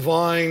this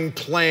divine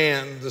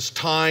plan, this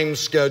time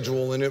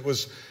schedule, and it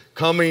was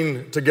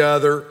coming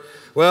together.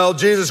 Well,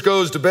 Jesus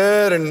goes to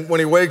bed, and when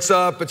he wakes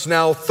up, it's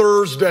now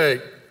Thursday.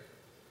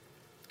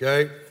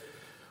 Okay?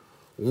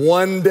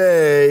 One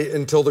day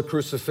until the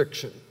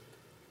crucifixion.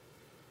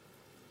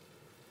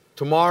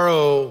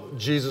 Tomorrow,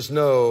 Jesus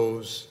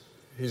knows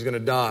he's going to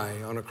die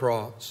on a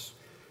cross.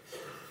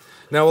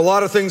 Now, a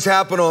lot of things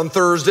happen on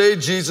Thursday.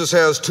 Jesus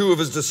has two of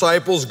his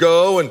disciples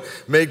go and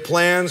make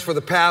plans for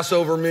the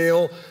Passover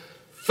meal.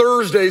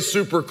 Thursday's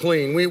super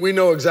clean. We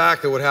know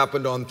exactly what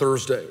happened on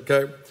Thursday,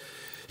 okay?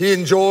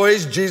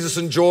 Jesus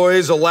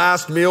enjoys a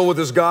last meal with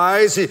his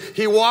guys.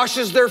 He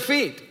washes their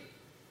feet.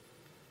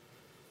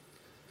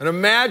 And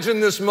imagine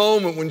this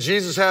moment when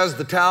Jesus has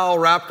the towel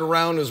wrapped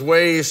around his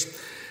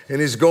waist and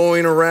he's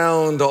going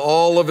around to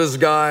all of his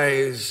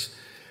guys,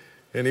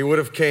 and he would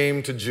have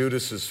came to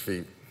Judas's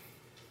feet.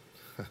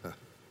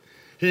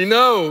 He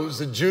knows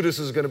that Judas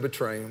is going to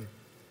betray him.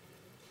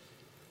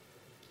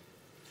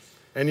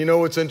 And you know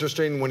what's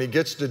interesting? When he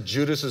gets to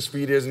Judas's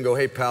feet, he doesn't go,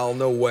 hey, pal,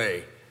 no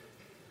way.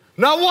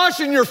 Not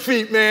washing your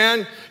feet,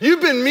 man.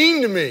 You've been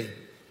mean to me.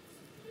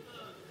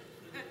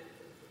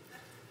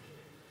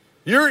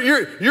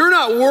 You're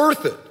not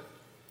worth it.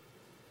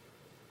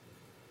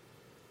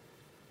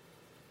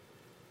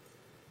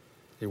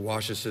 He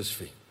washes his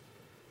feet.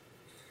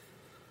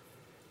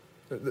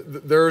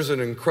 There's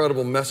an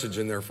incredible message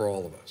in there for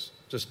all of us,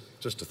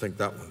 just to think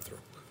that one through.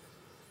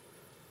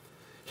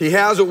 He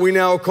has what we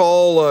now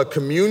call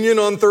communion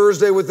on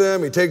Thursday with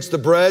them. He takes the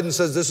bread and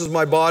says, this is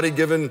my body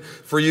given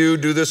for you.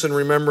 Do this in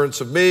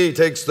remembrance of me. He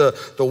takes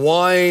the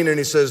wine and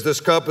he says, this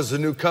cup is the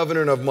new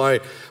covenant of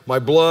my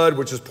blood,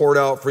 which is poured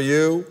out for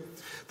you.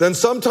 Then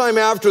sometime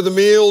after the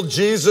meal,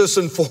 Jesus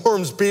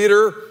informs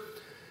Peter,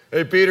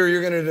 hey, Peter,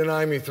 you're going to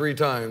deny me 3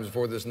 times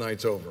before this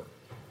night's over.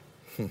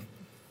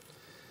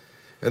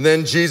 And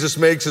then Jesus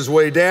makes his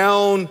way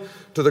down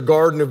to the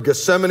Garden of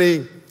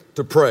Gethsemane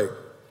to pray.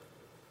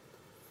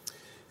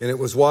 And it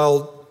was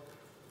while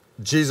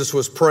Jesus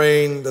was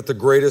praying that the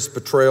greatest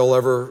betrayal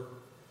ever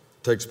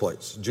takes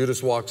place.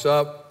 Judas walks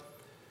up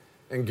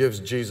and gives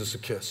Jesus a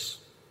kiss.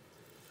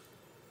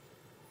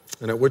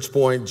 And at which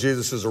point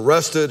Jesus is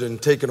arrested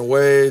and taken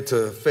away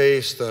to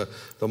face the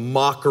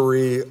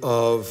mockery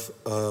of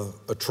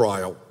a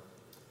trial.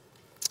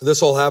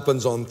 This all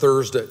happens on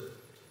Thursday.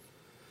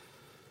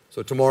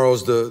 So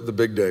tomorrow's the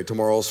big day.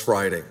 Tomorrow's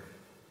Friday.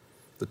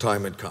 The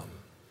time had come.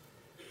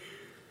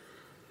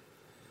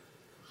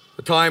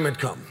 The time had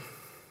come.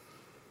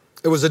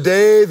 It was a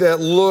day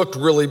that looked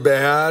really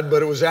bad,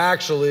 but it was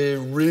actually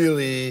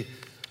really,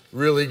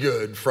 really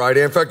good.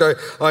 Friday. In fact,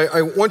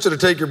 I want you to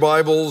take your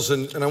Bibles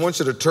and I want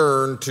you to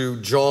turn to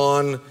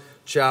John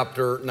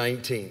chapter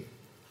 19.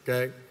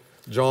 Okay?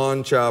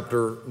 John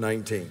chapter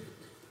 19.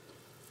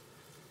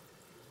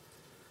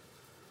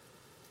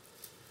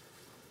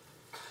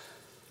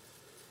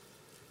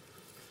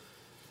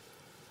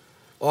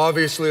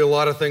 Obviously, a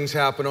lot of things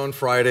happen on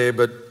Friday,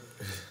 but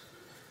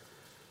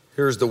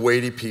here's the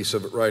weighty piece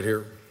of it right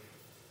here.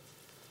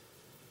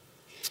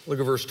 Look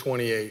at verse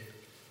 28.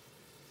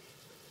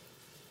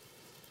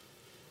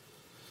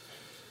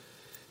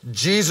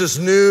 Jesus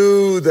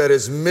knew that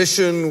his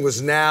mission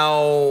was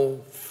now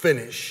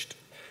finished.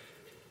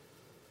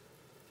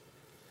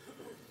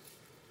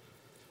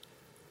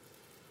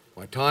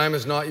 My time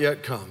has not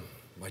yet come.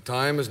 My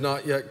time has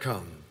not yet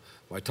come.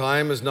 My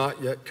time has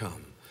not yet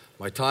come.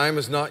 My time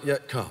has not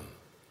yet come.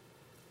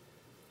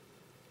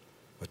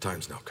 My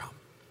time's now come.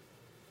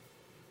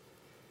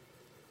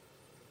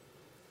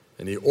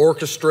 And he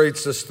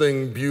orchestrates this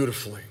thing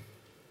beautifully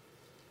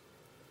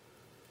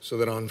so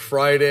that on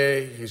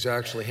Friday, he's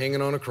actually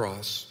hanging on a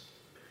cross.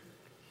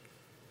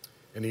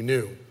 And he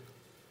knew,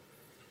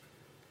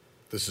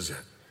 this is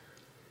it.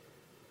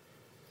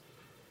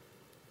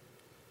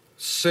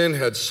 Sin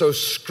had so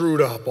screwed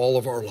up all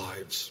of our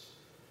lives.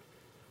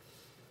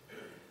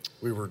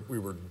 We were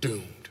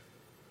doomed.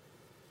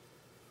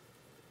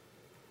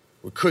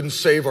 We couldn't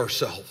save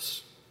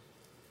ourselves.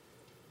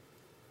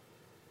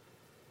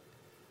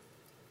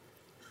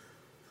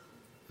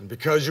 And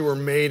because you were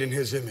made in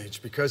his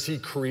image, because he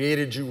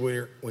created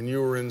you when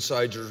you were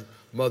inside your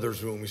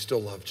mother's womb, he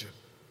still loved you.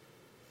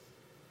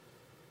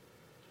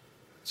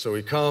 So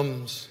he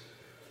comes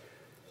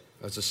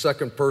as the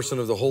second person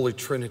of the Holy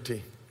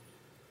Trinity,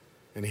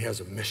 and he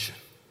has a mission.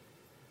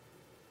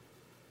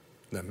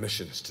 And that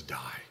mission is to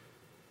die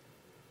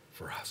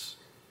for us.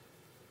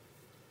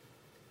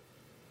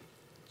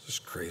 It's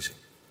just crazy.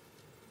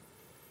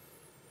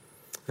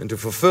 And to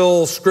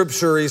fulfill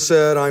Scripture, he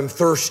said, I'm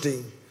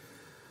thirsty.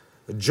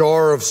 A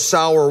jar of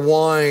sour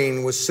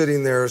wine was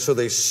sitting there, so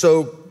they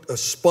soaked a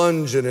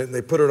sponge in it and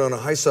they put it on a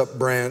hyssop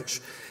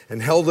branch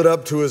and held it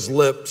up to his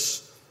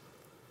lips.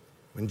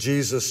 When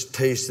Jesus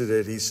tasted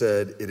it, he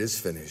said, it is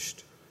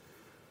finished.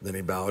 Then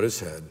he bowed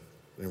his head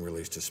and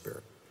released his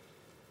spirit.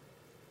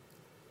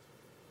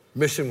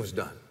 Mission was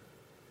done.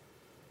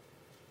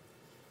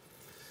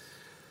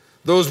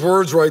 Those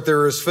words right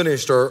there, is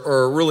finished,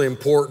 are really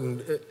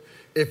important.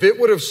 If it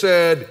would have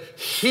said,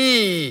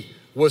 he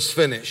was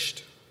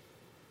finished,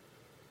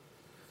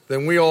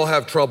 then we all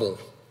have trouble.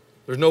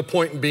 There's no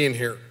point in being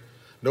here.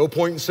 No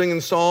point in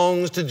singing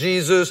songs to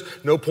Jesus.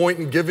 No point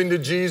in giving to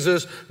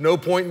Jesus. No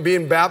point in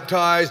being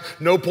baptized.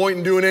 No point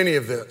in doing any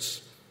of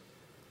this.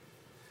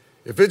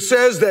 If it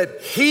says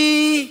that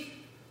he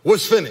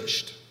was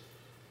finished,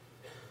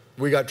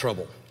 we got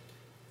trouble.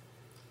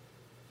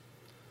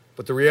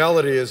 But the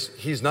reality is,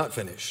 he's not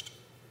finished.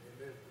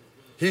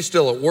 He's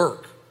still at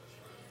work.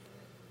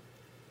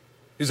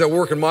 He's at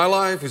work in my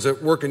life. He's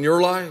at work in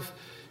your life.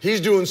 He's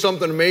doing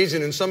something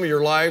amazing in some of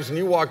your lives, and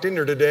you walked in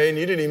here today and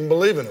you didn't even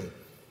believe in him.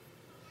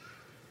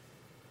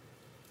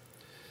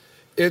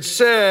 It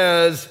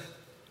says,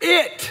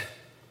 it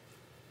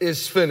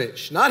is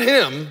finished, not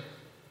him.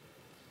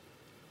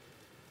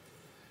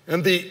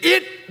 And the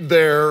it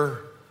there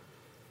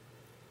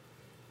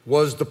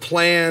was the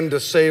plan to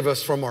save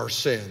us from our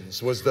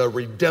sins, was the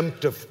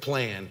redemptive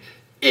plan.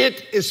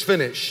 It is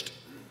finished.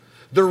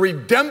 The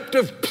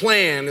redemptive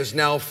plan is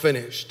now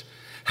finished.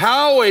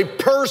 How a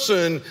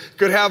person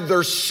could have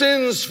their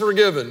sins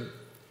forgiven,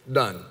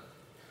 done.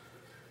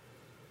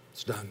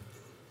 It's done.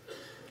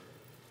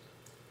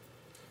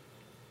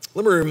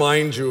 Let me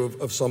remind you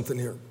of something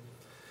here.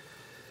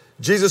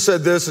 Jesus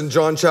said this in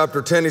John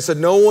chapter 10. He said,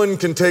 no one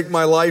can take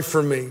my life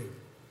from me.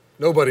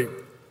 Nobody.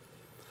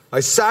 I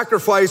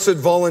sacrifice it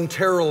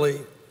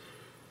voluntarily,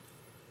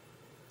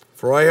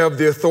 for I have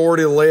the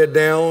authority to lay it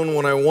down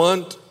when I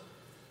want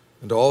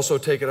and to also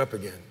take it up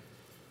again.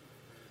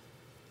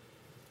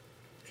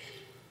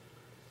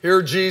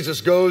 Here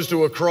Jesus goes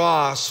to a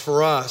cross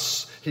for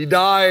us. He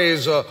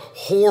dies a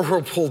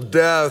horrible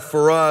death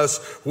for us,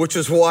 which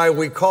is why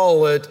we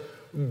call it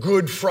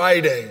Good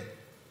Friday.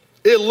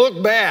 It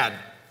looked bad,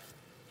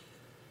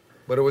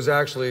 but it was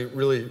actually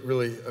really,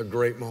 really a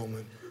great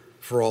moment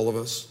for all of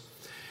us.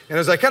 And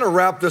as I kind of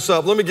wrap this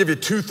up, let me give you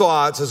two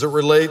thoughts as it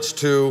relates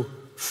to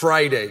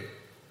Friday.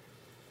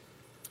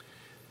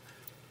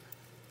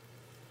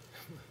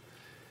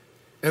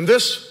 And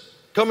this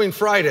coming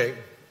Friday,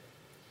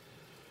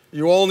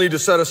 you all need to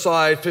set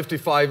aside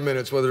 55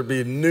 minutes, whether it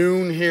be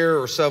noon here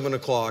or 7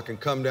 o'clock, and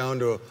come down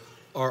to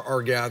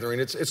our gathering.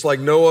 It's like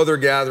no other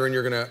gathering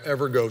you're going to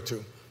ever go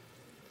to.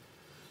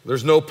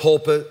 There's no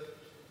pulpit.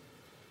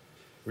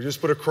 We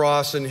just put a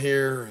cross in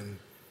here, and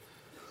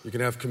you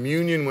can have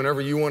communion whenever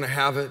you want to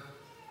have it.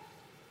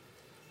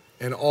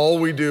 And all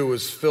we do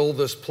is fill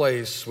this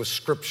place with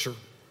Scripture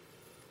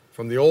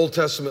from the Old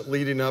Testament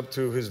leading up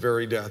to his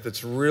very death.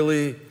 It's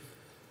really,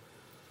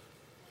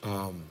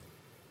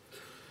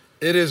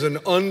 it is an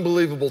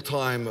unbelievable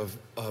time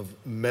of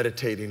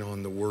meditating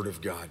on the Word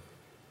of God.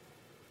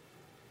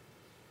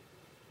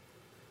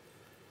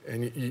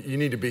 And you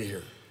need to be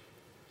here.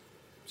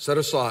 Set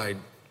aside,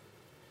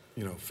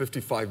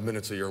 55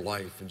 minutes of your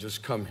life and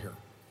just come here.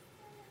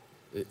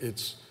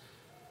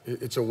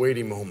 It's a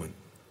weighty moment.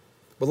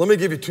 But let me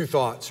give you two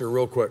thoughts here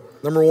real quick.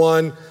 Number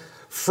one,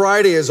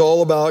 Friday is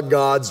all about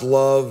God's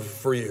love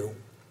for you,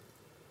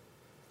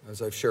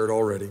 as I've shared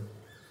already.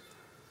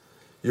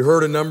 You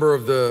heard a number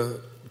of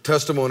the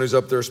testimonies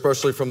up there,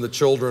 especially from the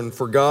children.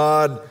 For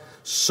God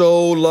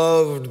so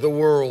loved the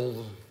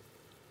world.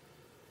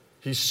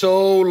 He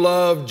so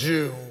loved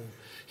you.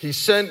 He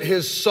sent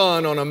his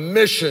Son on a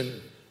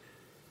mission.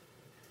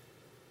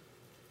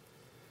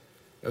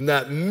 And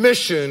that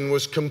mission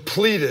was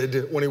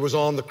completed when he was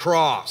on the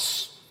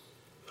cross.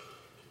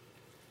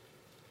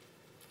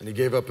 And he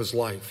gave up his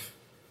life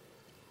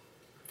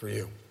for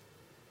you.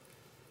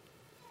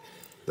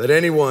 That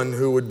anyone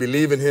who would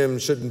believe in him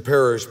shouldn't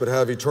perish but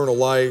have eternal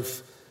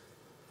life.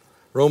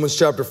 Romans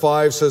chapter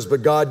 5 says,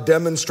 but God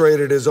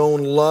demonstrated his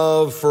own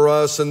love for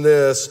us in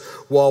this: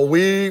 while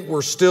we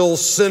were still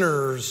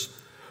sinners,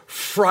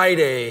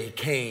 Friday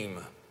came.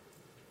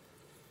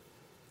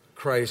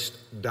 Christ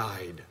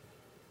died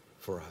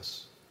for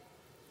us.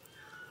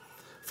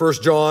 1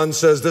 John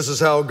says this is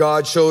how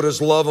God showed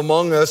his love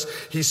among us.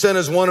 He sent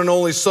his one and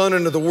only Son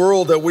into the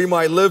world that we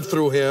might live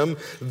through him.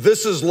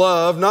 This is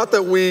love, not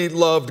that we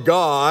loved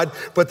God,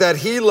 but that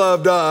he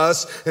loved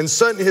us and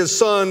sent his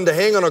Son to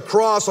hang on a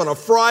cross on a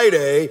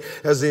Friday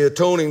as the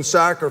atoning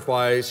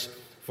sacrifice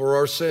for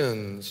our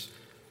sins.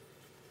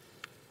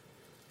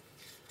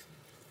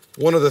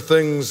 One of the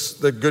things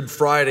that Good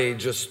Friday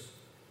just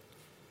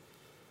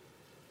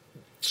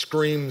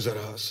screams at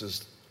us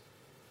is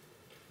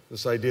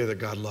this idea that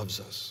God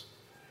loves us.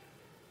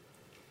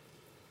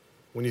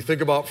 When you think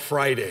about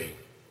Friday,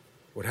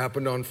 what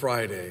happened on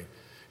Friday,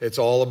 it's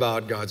all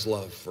about God's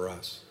love for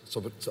us. So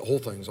the whole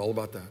thing is all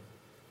about that.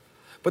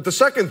 But the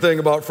second thing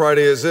about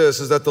Friday is this,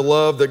 is that the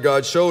love that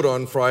God showed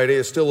on Friday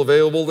is still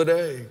available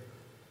today.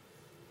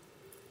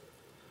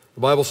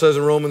 The Bible says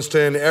in Romans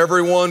 10,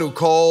 everyone who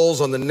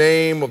calls on the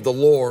name of the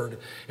Lord,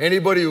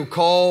 anybody who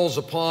calls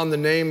upon the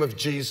name of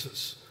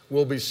Jesus,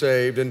 will be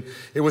saved. And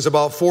it was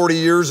about 40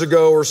 years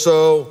ago or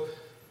so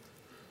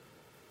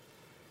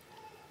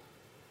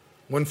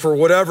when for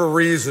whatever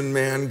reason,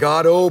 man,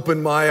 God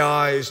opened my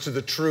eyes to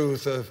the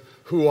truth of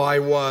who I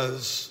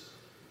was.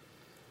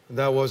 And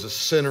that was a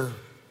sinner.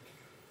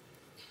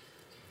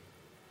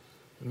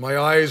 And my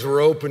eyes were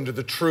opened to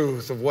the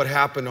truth of what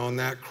happened on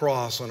that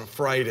cross on a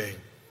Friday.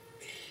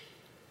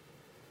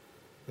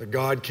 That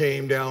God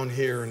came down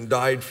here and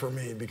died for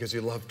me because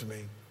he loved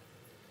me.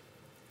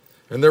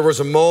 And there was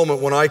a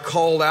moment when I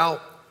called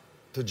out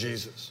to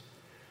Jesus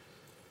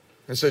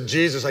and said,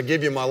 Jesus, I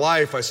give you my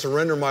life. I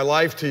surrender my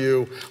life to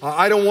you.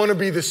 I don't want to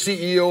be the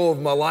CEO of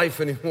my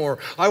life anymore.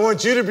 I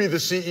want you to be the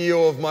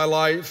CEO of my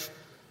life.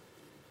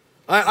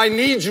 I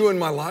need you in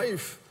my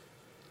life.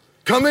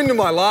 Come into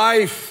my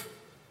life.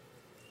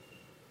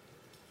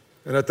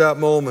 And at that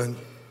moment,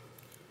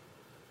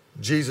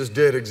 Jesus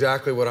did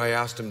exactly what I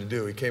asked him to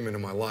do. He came into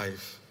my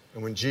life.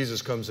 And when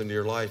Jesus comes into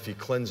your life, he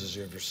cleanses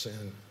you of your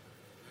sin.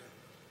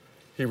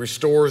 He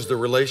restores the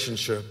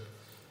relationship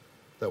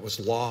that was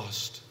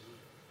lost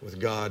with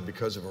God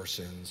because of our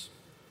sins.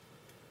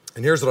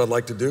 And here's what I'd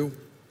like to do.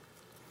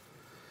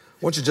 I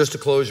want you just to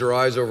close your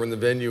eyes over in the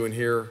venue and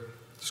here.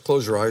 Just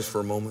close your eyes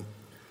for a moment.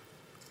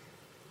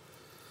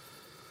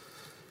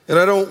 And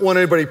I don't want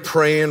anybody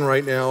praying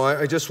right now.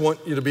 I just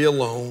want you to be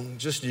alone,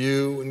 just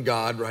you and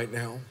God right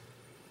now.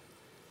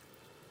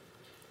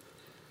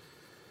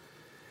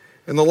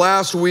 And the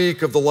last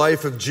week of the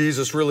life of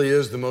Jesus really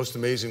is the most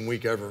amazing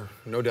week ever,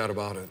 no doubt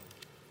about it.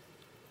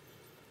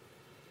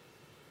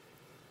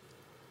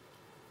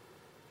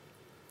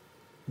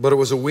 But it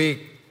was a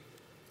week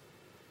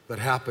that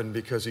happened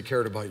because he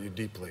cared about you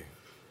deeply.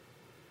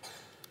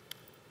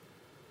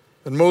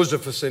 And most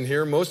of us in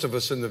here, most of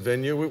us in the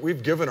venue,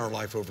 we've given our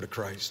life over to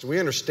Christ. We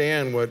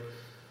understand what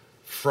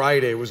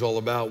Friday was all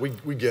about.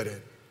 We get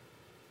it.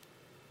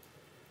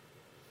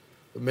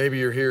 But maybe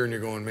you're here and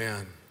you're going,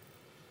 man,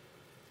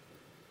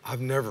 I've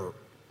never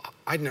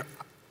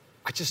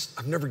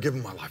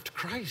given my life to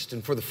Christ.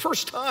 And for the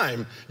first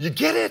time, you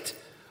get it.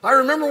 I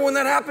remember when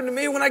that happened to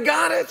me, when I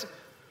got it.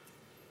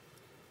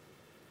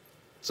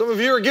 Some of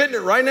you are getting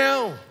it right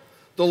now.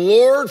 The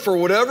Lord, for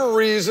whatever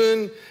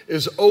reason,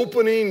 is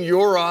opening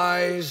your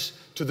eyes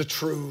to the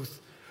truth.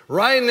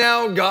 Right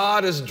now,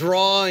 God is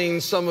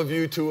drawing some of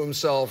you to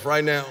himself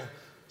right now.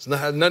 It's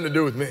had nothing to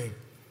do with me.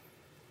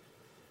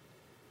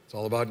 It's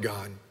all about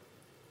God.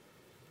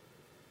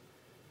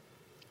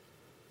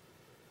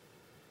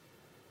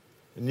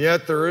 And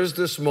yet there is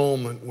this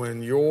moment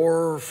when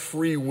your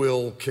free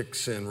will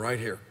kicks in right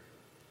here.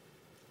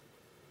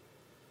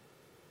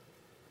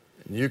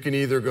 And you can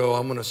either go,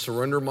 I'm going to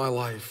surrender my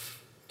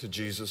life to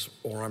Jesus,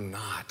 or I'm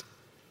not.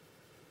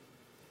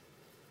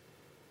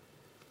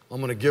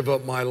 I'm going to give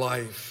up my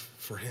life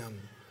for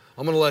him.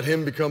 I'm going to let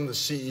him become the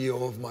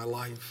CEO of my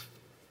life.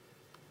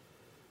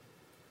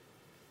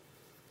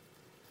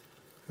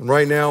 And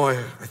right now, I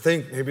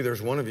think maybe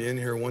there's one of you in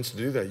here who wants to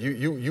do that.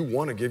 You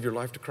want to give your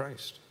life to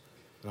Christ.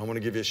 And I want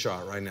to give you a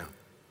shot right now.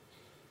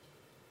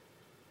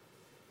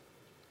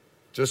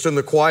 Just in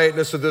the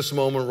quietness of this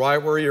moment, right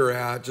where you're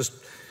at, just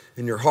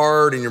in your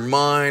heart, in your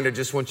mind, I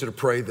just want you to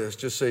pray this.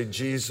 Just say,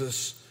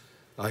 Jesus,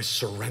 I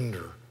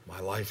surrender my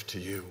life to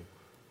you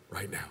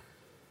right now.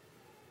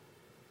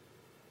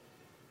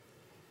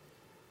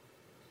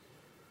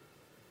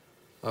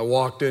 I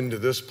walked into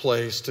this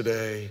place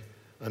today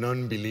an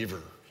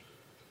unbeliever,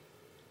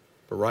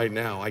 but right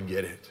now I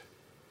get it.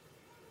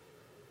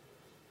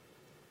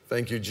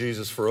 Thank you,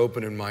 Jesus, for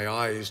opening my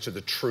eyes to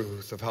the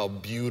truth of how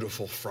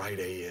beautiful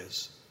Friday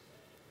is.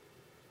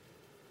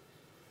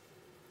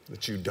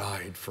 That you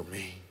died for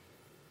me.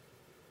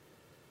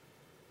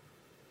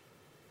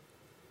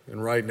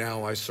 And right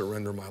now, I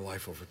surrender my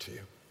life over to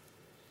you.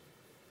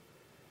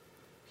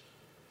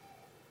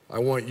 I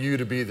want you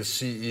to be the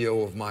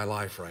CEO of my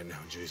life right now,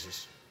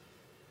 Jesus.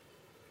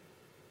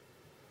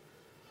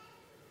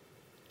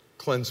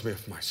 Cleanse me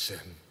of my sin.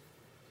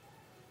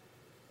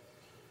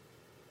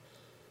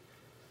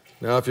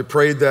 Now, if you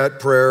prayed that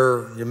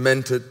prayer, you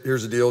meant it,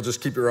 here's the deal.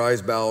 Just keep your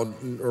eyes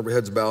bowed, or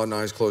heads bowed and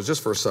eyes closed,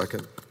 just for a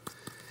second.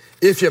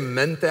 If you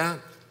meant that,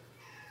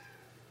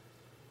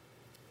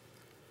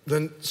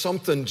 then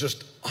something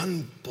just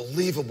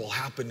unbelievable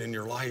happened in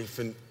your life,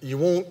 and you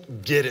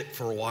won't get it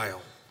for a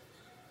while.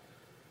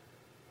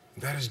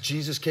 That is,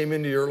 Jesus came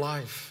into your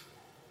life.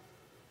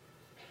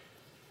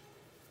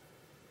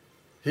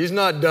 He's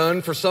not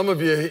done. For some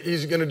of you,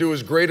 he's going to do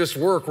his greatest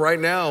work right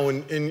now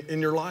in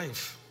your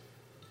life.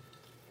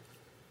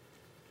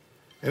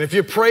 And if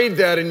you prayed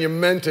that and you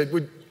meant it,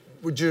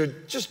 would you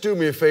just do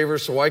me a favor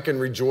so I can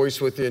rejoice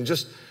with you, and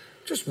just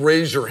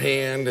raise your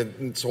hand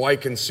and so I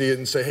can see it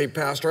and say, hey,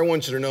 Pastor, I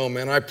want you to know,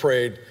 man, I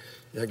prayed.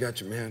 Yeah, I got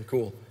you, man.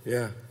 Cool.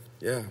 Yeah,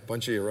 a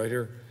bunch of you right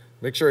here.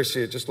 Make sure I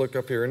see it. Just look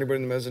up here. Anybody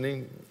in the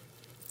mezzanine?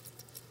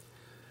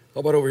 How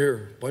about over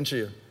here? A bunch of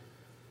you.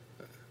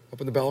 Up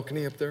in the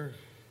balcony up there?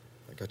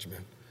 I got you,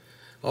 man.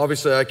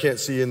 Obviously, I can't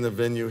see you in the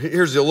venue.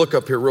 Here's the look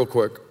up here real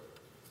quick.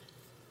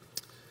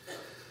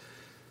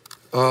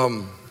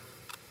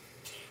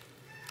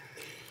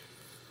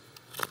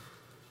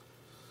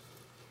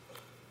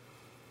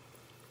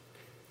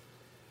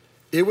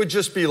 it would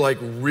just be like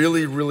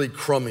really, really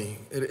crummy.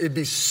 It'd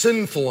be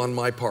sinful on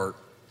my part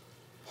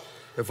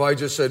if I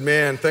just said,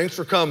 man, thanks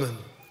for coming.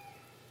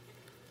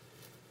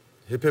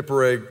 Hip, hip,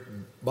 hooray,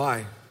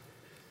 bye.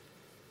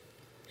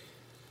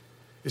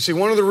 You see,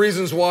 one of the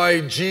reasons why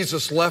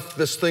Jesus left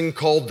this thing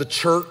called the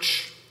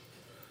church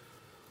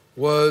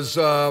was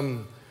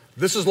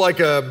this is like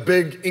a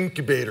big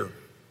incubator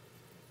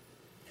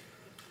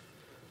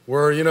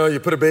where, you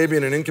put a baby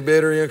in an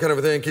incubator, kind of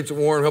a thing, keeps it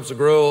warm, helps it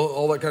grow,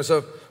 all that kind of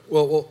stuff.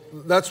 Well,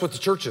 that's what the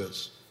church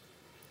is.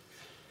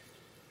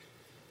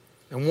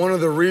 And one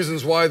of the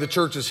reasons why the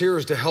church is here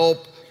is to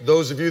help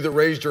those of you that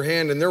raised your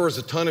hand, and there was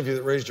a ton of you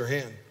that raised your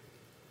hand.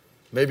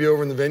 Maybe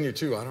over in the venue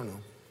too, I don't know.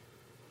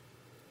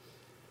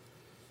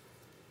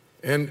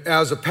 And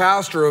as a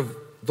pastor of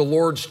the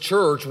Lord's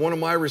church, one of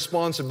my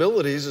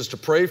responsibilities is to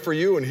pray for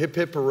you and hip,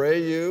 hip,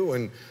 hooray you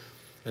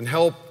and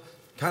help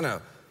kind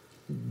of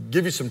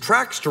give you some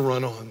tracks to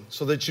run on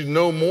so that you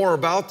know more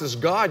about this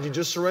God you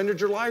just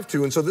surrendered your life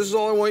to. And so this is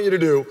all I want you to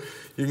do.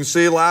 You can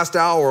see last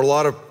hour, a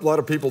lot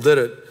of people did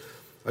it.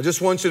 I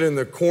just want you to, in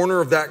the corner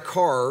of that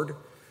card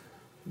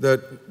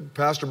that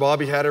Pastor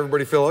Bobby had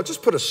everybody fill out,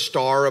 just put a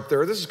star up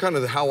there. This is kind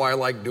of how I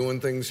like doing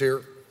things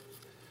here.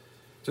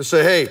 Just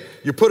say, hey,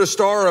 you put a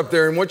star up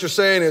there, and what you're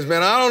saying is,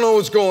 man, I don't know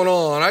what's going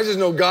on. I just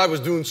know God was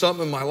doing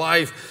something in my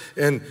life,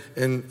 and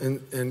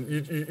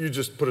you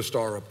just put a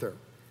star up there.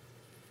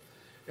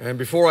 And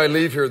before I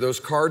leave here, those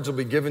cards will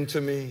be given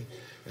to me,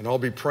 and I'll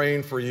be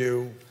praying for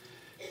you.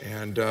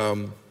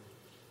 And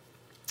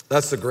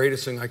that's the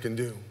greatest thing I can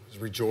do, is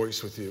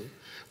rejoice with you.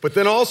 But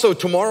then also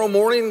tomorrow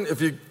morning, if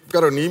you've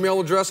got an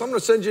email address, I'm going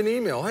to send you an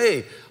email.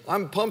 Hey,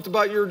 I'm pumped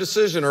about your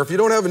decision. Or if you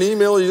don't have an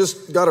email, you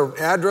just got an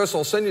address,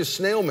 I'll send you a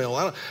snail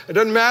mail. It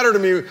doesn't matter to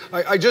me.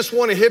 I just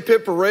want to hip,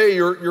 hip, hooray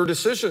your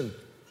decision.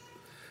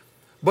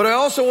 But I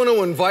also want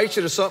to invite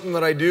you to something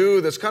that I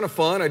do that's kind of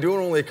fun. I do it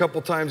only a couple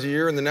times a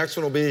year, and the next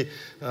one will be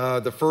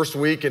the first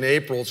week in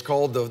April. It's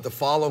called the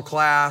Follow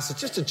Class.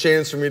 It's just a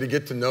chance for me to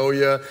get to know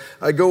you.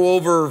 I go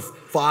over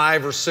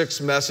 5 or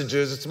 6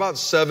 messages. It's about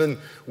 7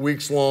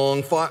 weeks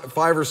long, 5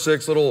 or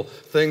 6 little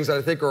things that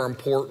I think are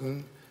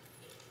important.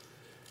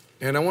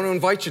 And I want to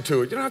invite you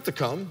to it. You don't have to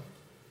come.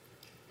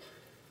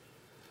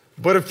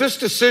 But if this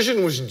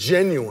decision was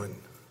genuine,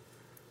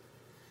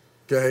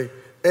 okay,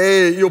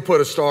 A, you'll put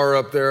a star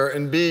up there,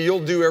 and B,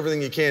 you'll do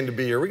everything you can to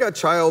be here. We got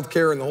child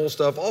care and the whole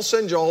stuff. I'll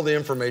send you all the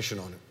information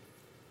on it.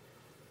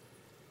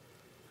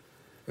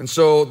 And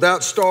so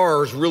that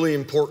star is really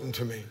important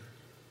to me.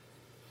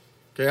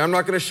 Okay, I'm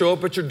not going to show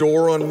up at your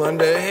door on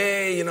Monday.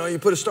 Hey, you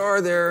put a star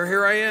there.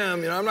 Here I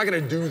am. I'm not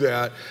going to do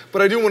that.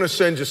 But I do want to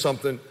send you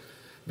something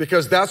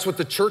because that's what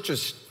the church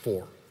is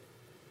for.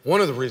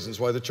 One of the reasons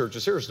why the church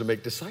is here is to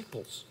make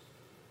disciples.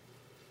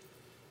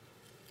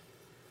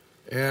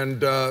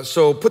 And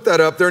so put that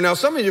up there. Now,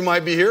 some of you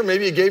might be here.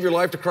 Maybe you gave your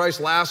life to Christ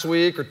last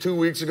week or 2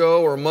 weeks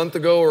ago or a month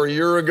ago or a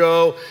year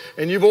ago,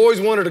 and you've always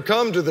wanted to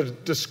come to the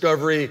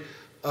Discovery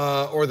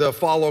or the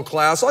Follow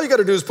Class. All you got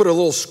to do is put a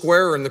little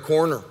square in the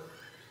corner.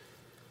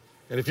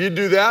 And if you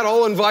do that,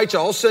 I'll invite you.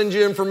 I'll send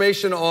you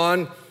information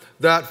on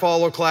that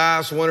Follow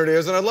Class, when it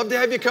is, and I'd love to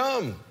have you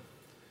come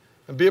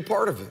and be a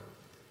part of it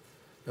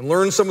and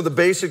learn some of the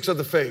basics of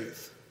the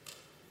faith.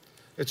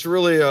 It's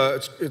really,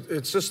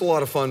 it's just a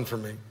lot of fun for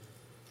me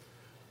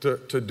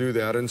to do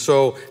that. And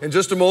so in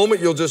just a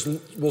moment,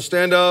 we'll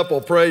stand up, I'll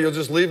pray, you'll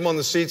just leave them on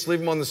the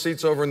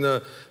seats over in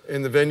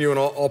the venue, and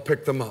I'll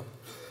pick them up.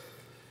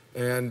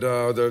 And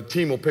the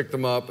team will pick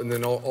them up, and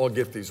then I'll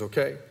get these,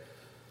 okay?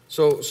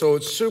 So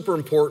it's super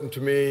important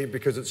to me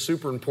because it's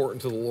super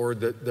important to the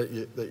Lord that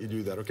you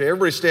do that, okay?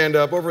 Everybody stand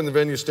up, over in the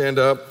venue, stand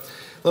up.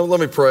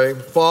 Let me pray.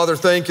 Father,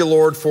 thank you,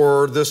 Lord,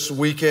 for this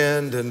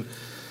weekend, and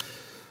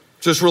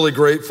just really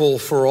grateful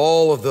for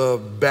all of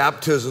the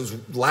baptisms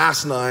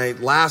last night,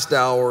 last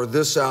hour,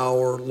 this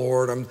hour,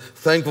 Lord. I'm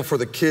thankful for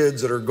the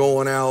kids that are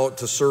going out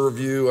to serve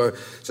you. I'm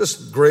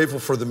just grateful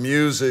for the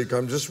music.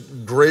 I'm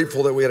just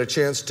grateful that we had a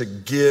chance to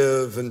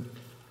give and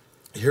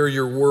hear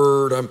your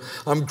word.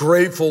 I'm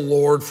grateful,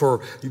 Lord,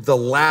 for the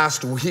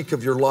last week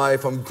of your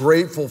life. I'm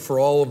grateful for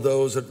all of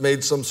those that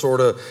made some sort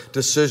of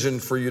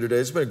decision for you today.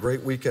 It's been a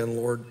great weekend,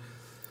 Lord.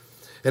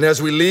 And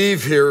as we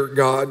leave here,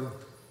 God,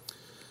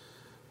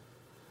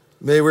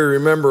 may we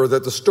remember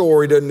that the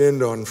story doesn't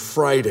end on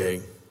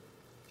Friday,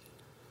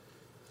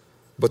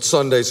 but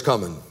Sunday's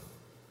coming.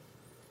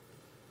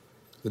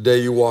 The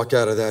day you walk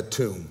out of that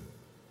tomb.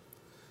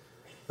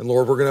 And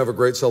Lord, we're going to have a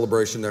great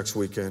celebration next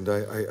weekend.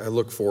 I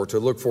look forward to it.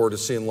 I look forward to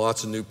seeing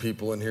lots of new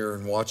people in here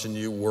and watching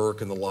you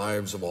work in the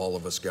lives of all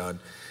of us, God.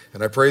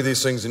 And I pray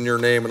these things in your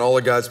name. And all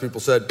of God's people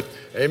said,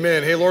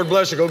 amen. Hey, Lord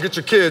bless you. Go get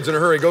your kids in a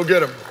hurry. Go get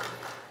them.